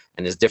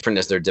 and as different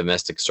as their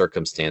domestic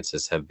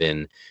circumstances have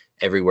been,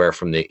 everywhere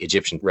from the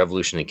Egyptian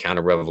revolution and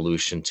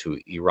counter-revolution to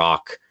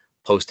Iraq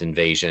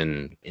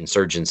post-invasion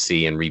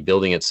insurgency and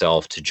rebuilding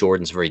itself, to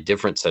Jordan's very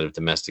different set of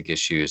domestic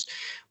issues.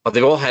 But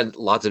they've all had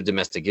lots of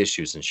domestic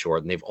issues, in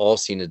short, and they've all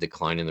seen a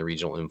decline in the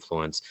regional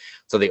influence.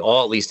 So they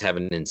all at least have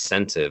an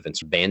incentive in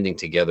banding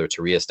together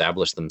to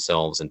reestablish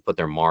themselves and put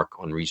their mark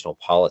on regional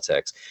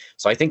politics.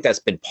 So I think that's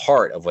been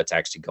part of what's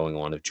actually going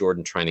on, of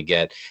Jordan trying to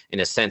get,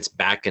 in a sense,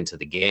 back into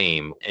the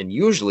game, and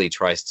usually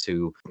tries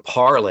to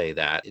parlay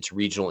that, its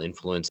regional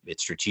influence,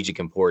 its strategic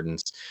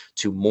importance,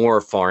 to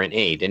more foreign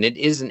aid. And it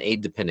is an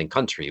aid-dependent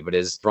country, but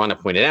as Rana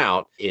pointed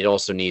out, it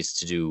also needs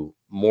to do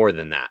more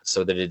than that,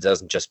 so that it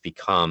doesn't just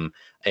become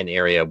an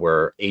area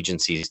where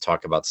agencies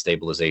talk about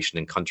stabilization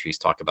and countries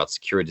talk about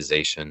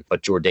securitization,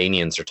 but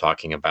Jordanians are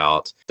talking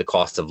about the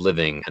cost of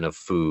living and of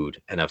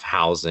food and of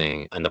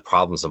housing and the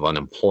problems of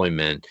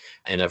unemployment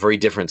and a very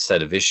different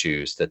set of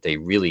issues that they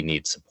really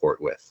need support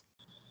with.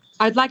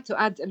 I'd like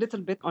to add a little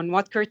bit on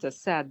what Curtis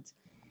said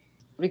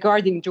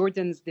regarding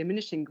Jordan's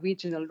diminishing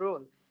regional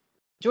role.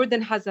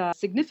 Jordan has a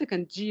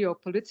significant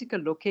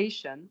geopolitical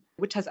location,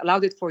 which has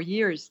allowed it for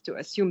years to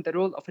assume the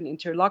role of an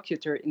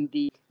interlocutor in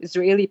the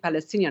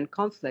Israeli-Palestinian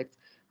conflict.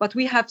 But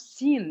we have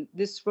seen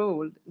this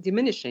role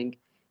diminishing,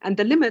 and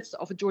the limits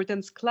of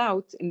Jordan's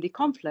clout in the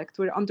conflict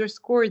were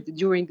underscored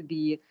during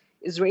the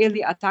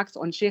Israeli attacks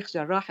on Sheikh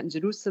Jarrah in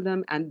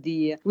Jerusalem and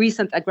the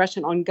recent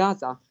aggression on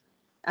Gaza.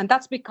 And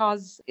that's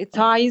because its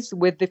ties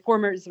with the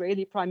former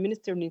Israeli Prime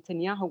Minister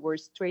Netanyahu were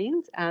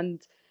strained,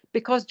 and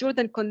because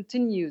Jordan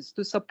continues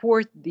to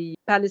support the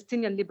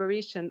Palestinian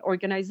Liberation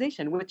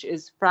Organization, which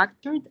is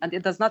fractured and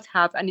it does not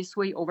have any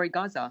sway over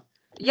Gaza.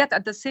 Yet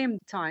at the same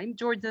time,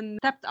 Jordan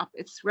stepped up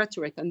its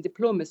rhetoric and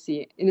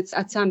diplomacy in its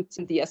attempt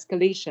at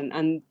de-escalation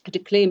and to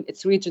claim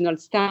its regional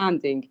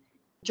standing.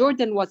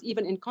 Jordan was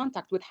even in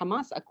contact with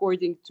Hamas,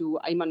 according to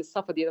Ayman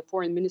al-Safadi, the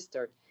foreign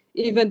minister,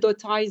 even though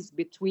ties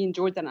between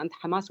Jordan and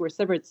Hamas were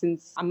severed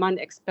since Amman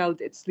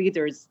expelled its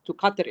leaders to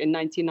Qatar in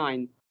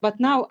 1999. But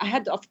now,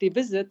 ahead of the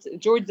visit,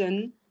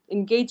 Jordan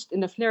engaged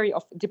in a flurry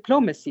of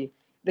diplomacy.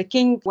 The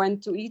king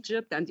went to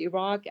Egypt and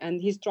Iraq,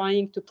 and he's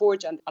trying to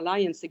forge an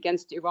alliance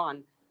against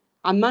Iran.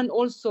 Amman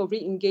also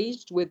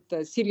re-engaged with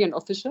the Syrian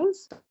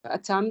officials,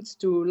 attempt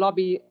to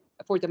lobby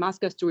for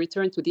Damascus to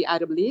return to the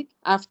Arab League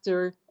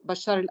after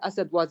Bashar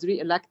al-Assad was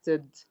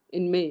re-elected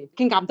in May.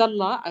 King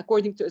Abdullah,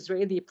 according to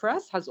Israeli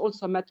press, has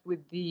also met with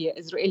the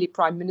Israeli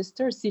Prime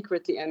Minister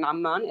secretly in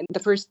Amman in the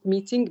first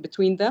meeting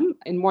between them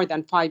in more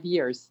than 5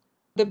 years.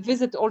 The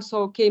visit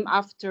also came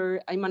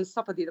after Ayman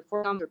Safadi, the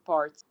former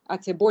counterpart,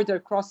 at a border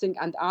crossing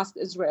and asked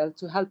Israel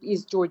to help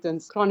ease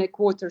Jordan's chronic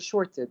water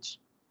shortage.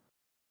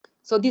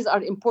 So these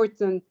are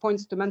important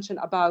points to mention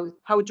about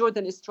how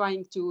Jordan is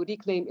trying to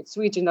reclaim its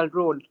regional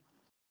role.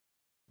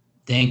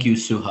 Thank you,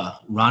 Suha.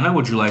 Rana,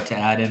 would you like to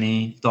add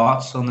any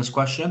thoughts on this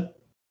question?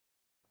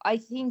 I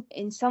think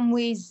in some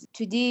ways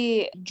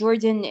today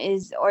Jordan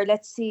is, or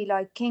let's say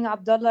like King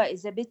Abdullah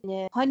is a bit in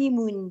a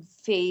honeymoon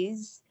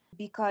phase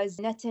because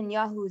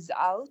Netanyahu's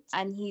out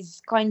and he's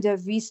kind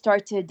of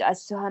restarted,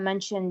 as Suha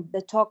mentioned,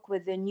 the talk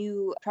with the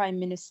new prime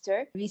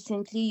minister.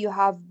 Recently, you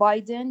have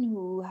Biden,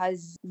 who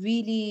has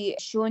really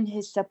shown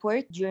his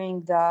support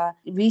during the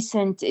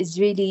recent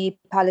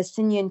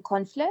Israeli-Palestinian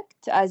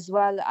conflict, as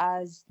well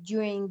as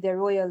during the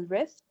royal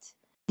rift.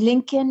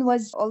 Blinken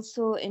was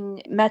also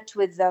met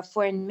with the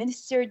foreign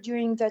minister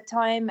during that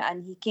time,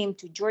 and he came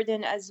to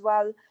Jordan as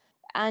well.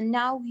 And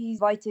now he's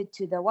invited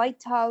to the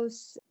White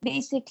House.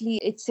 Basically,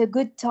 it's a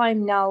good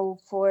time now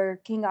for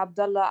King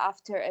Abdullah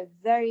after a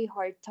very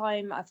hard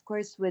time, of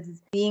course,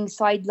 with being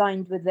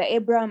sidelined with the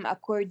Abraham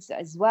Accords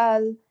as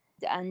well,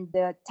 and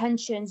the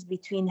tensions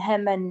between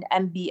him and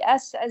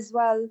MBS as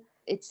well.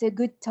 It's a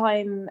good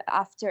time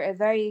after a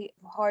very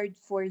hard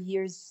 4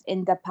 years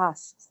in the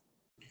past.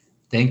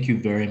 Thank you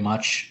very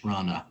much,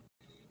 Rana.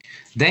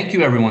 Thank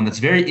you, everyone. That's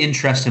very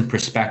interesting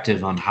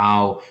perspective on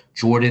how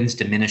Jordan's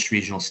diminished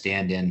regional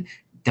stand-in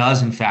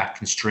does, in fact,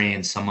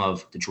 constrain some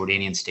of the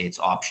Jordanian state's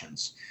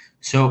options.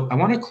 So I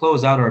want to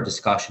close out our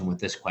discussion with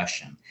this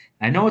question.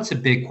 I know it's a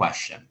big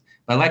question,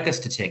 but I'd like us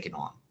to take it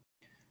on.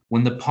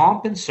 When the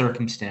pomp and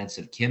circumstance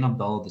of King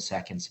Abdullah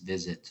II's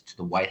visit to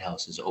the White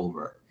House is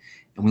over,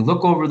 and we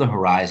look over the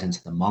horizon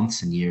to the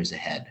months and years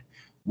ahead,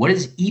 what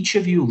is each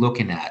of you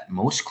looking at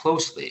most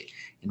closely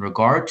in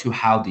regard to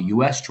how the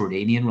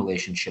U.S.-Jordanian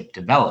relationship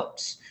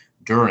develops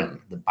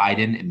during the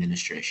Biden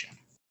administration?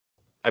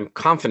 I'm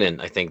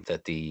confident, I think,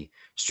 that the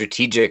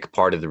strategic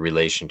part of the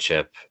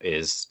relationship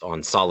is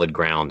on solid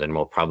ground and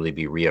will probably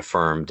be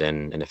reaffirmed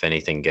and if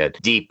anything,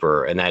 get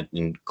deeper. And that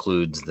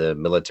includes the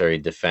military,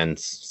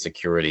 defense,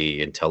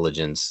 security,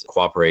 intelligence,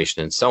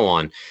 cooperation, and so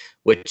on,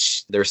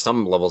 which there's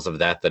some levels of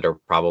that are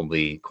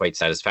probably quite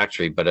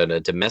satisfactory. But at a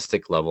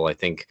domestic level, I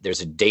think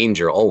there's a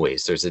danger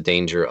always. There's a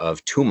danger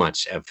of too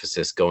much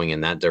emphasis going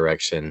in that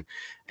direction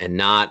and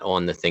not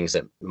on the things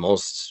that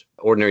most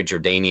ordinary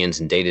Jordanians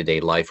in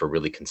day-to-day life are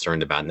really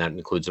concerned about. And that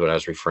includes what I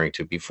was referring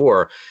to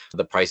before.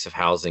 The price of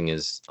housing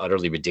is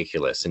utterly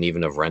ridiculous, and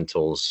even of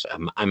rentals.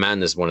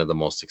 Amman is one of the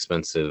most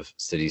expensive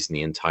cities in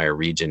the entire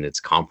region. It's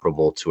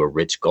comparable to a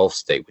rich Gulf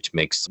state, which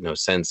makes no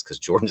sense because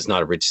Jordan is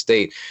not a rich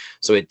state.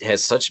 So it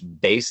has such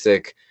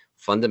basic,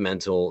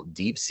 fundamental,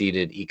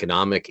 deep-seated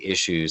economic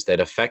issues that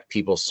affect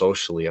people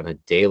socially on a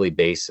daily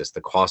basis.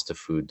 The cost of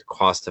food, the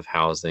cost of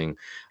housing,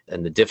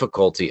 and the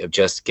difficulty of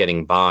just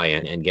getting by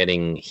and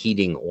getting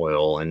heating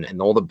oil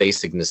and all the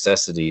basic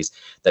necessities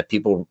that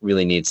people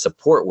really need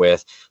support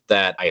with,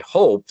 that I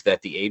hope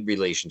that the aid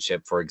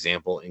relationship, for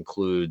example,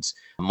 includes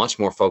much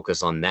more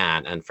focus on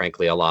that and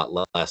frankly a lot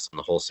less on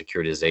the whole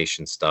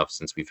securitization stuff,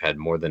 since we've had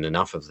more than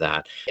enough of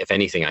that. If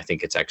anything, I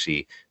think it's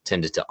actually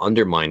tended to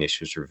undermine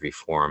issues of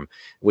reform,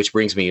 which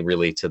brings me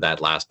really to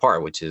that last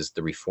part, which is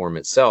the reform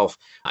itself.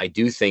 I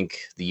do think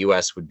the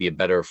U.S. would be a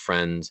better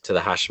friend to the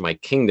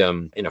Hashemite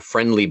kingdom in a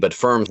friendly but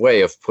firm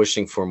way of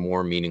pushing for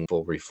more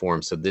meaningful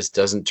reform. So this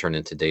doesn't turn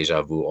into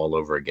deja vu all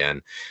over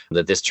again,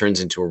 that this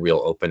turns into a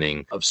real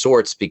opening of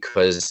sorts,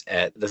 because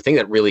the thing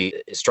that really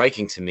is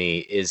striking to me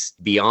is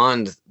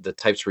beyond the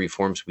types of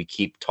reforms we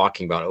keep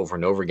talking about over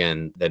and over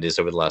again, that is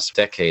over the last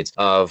decades,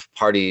 of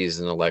parties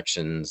and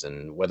elections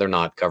and whether or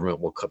not government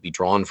will be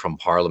drawn from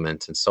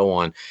parliament and so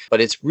on. But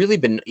it's really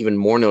been even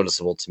more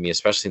noticeable to me,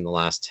 especially in the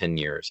last 10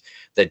 years,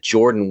 that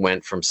Jordan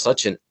went from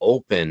such an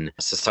open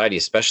society,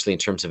 especially in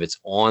terms of its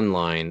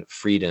online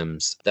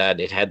freedoms, that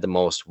it had the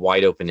most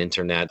wide open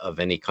internet of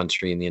any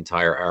country in the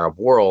entire Arab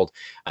world.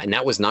 And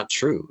that was not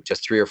true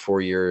just 3 or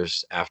 4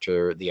 years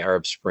after the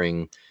Arab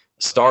Spring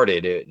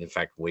started, in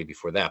fact, way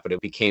before that, but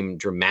it became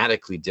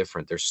dramatically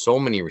different. There's so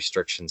many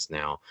restrictions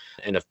now,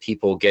 and of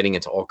people getting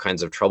into all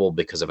kinds of trouble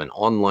because of an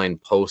online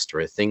post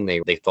or a thing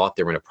they thought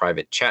they were in a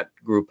private chat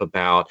group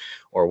about,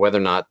 or whether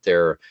or not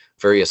their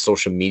various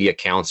social media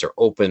accounts are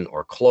open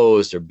or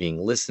closed or being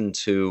listened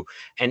to,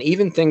 and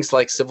even things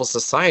like civil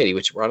society,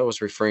 which Rana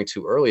was referring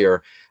to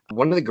earlier.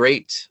 One of the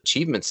great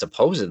achievements,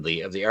 supposedly,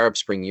 of the Arab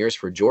Spring years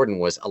for Jordan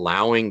was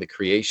allowing the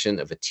creation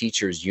of a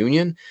teachers'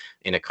 union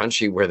in a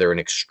country where there are an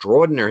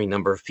extraordinary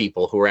number of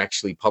people who are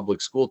actually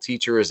public school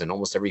teachers, and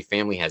almost every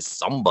family has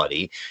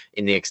somebody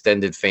in the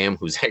extended fam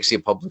who's actually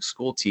a public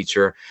school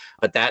teacher.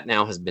 But that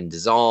now has been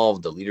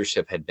dissolved. The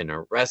leadership had been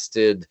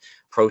arrested.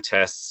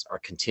 protests are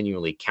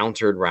continually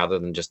countered rather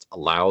than just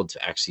allowed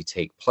to actually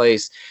take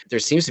place. There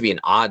seems to be an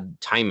odd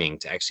timing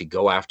to actually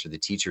go after the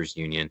teachers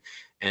union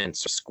and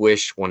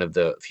squish one of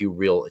the few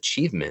real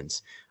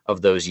achievements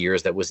of those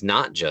years that was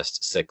not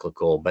just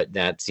cyclical, but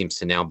that seems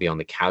to now be on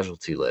the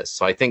casualty list.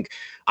 So I think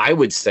I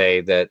would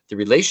say that the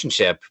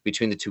relationship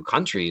between the two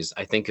countries,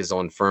 I think, is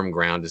on firm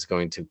ground, is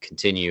going to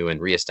continue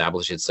and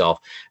reestablish itself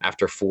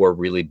after 4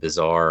 really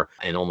bizarre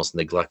and almost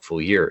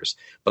neglectful years.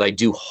 But I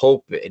do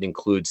hope it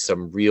includes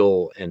some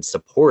real and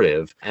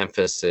supportive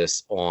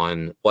emphasis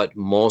on what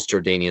most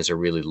Jordanians are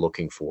really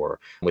looking for,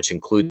 which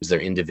includes their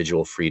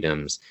individual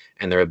freedoms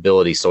and their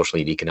ability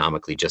socially and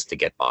economically just to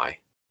get by.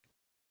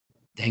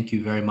 Thank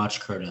you very much,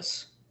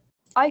 Curtis.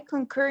 I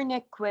concur,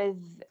 Nick, with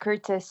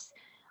Curtis.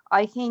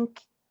 I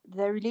think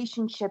the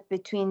relationship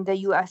between the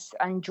US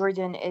and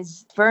Jordan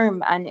is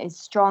firm and is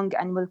strong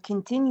and will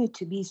continue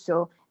to be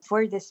so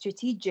for the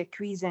strategic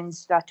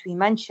reasons that we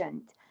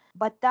mentioned.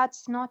 But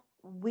that's not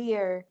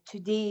where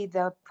today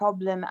the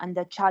problem and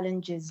the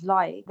challenges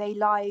lie. They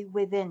lie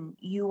within.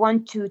 You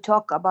want to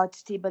talk about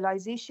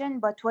stabilization,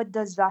 but what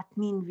does that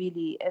mean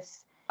really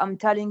if I'm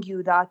telling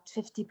you that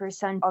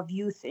 50% of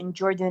youth in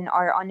Jordan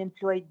are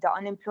unemployed? The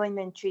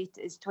unemployment rate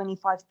is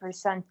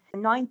 25%.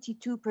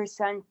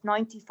 92%,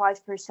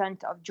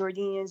 95% of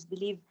Jordanians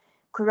believe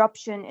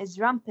corruption is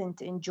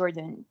rampant in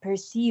Jordan,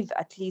 perceive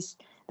at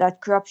least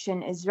that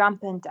corruption is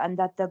rampant and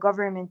that the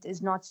government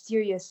is not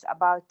serious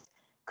about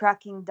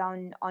cracking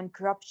down on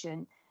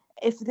corruption.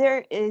 If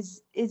there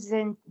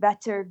isn't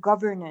better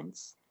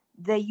governance,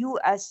 the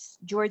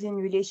US-Jordan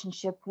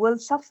relationship will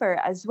suffer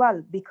as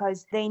well,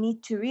 because they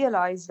need to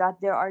realize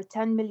that there are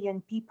 10 million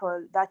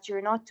people, that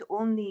you're not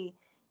only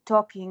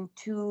talking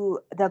to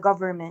the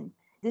government.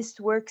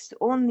 This works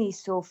only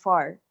so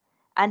far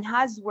and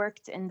has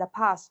worked in the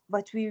past,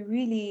 but we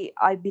really,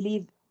 I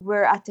believe,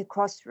 we're at a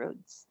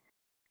crossroads.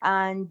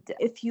 And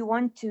if you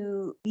want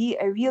to be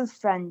a real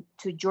friend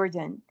to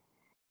Jordan,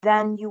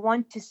 then you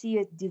want to see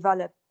it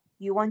develop.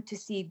 You want to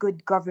see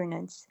good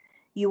governance.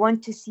 You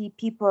want to see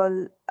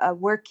people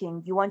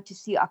working. You want to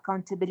see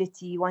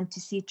accountability. You want to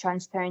see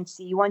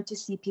transparency. You want to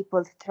see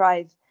people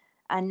thrive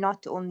and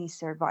not only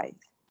survive.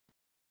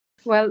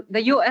 Well,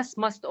 the US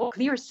must offer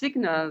clear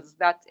signals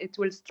that it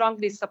will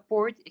strongly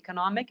support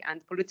economic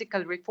and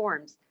political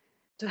reforms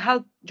to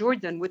help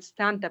Jordan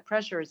withstand the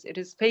pressures it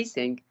is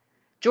facing.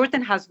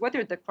 Jordan has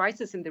weathered the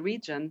crisis in the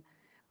region,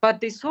 but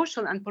the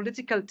social and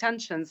political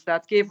tensions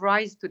that gave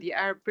rise to the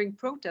Arab Spring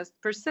protests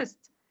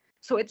persist.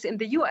 So it's in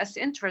the US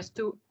interest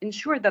to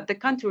ensure that the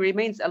country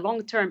remains a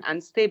long-term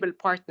and stable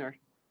partner.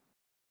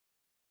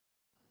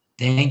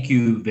 Thank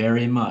you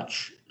very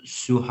much,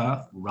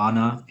 Suha,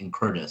 Rana, and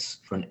Curtis,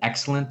 for an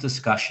excellent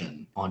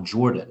discussion on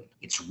Jordan,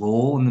 its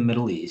role in the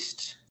Middle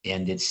East,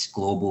 and its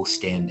global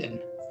stand-in.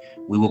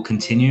 We will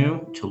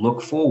continue to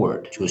look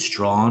forward to a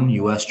strong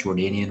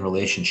US-Jordanian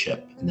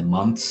relationship in the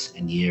months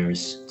and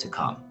years to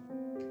come.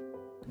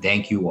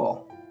 Thank you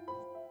all.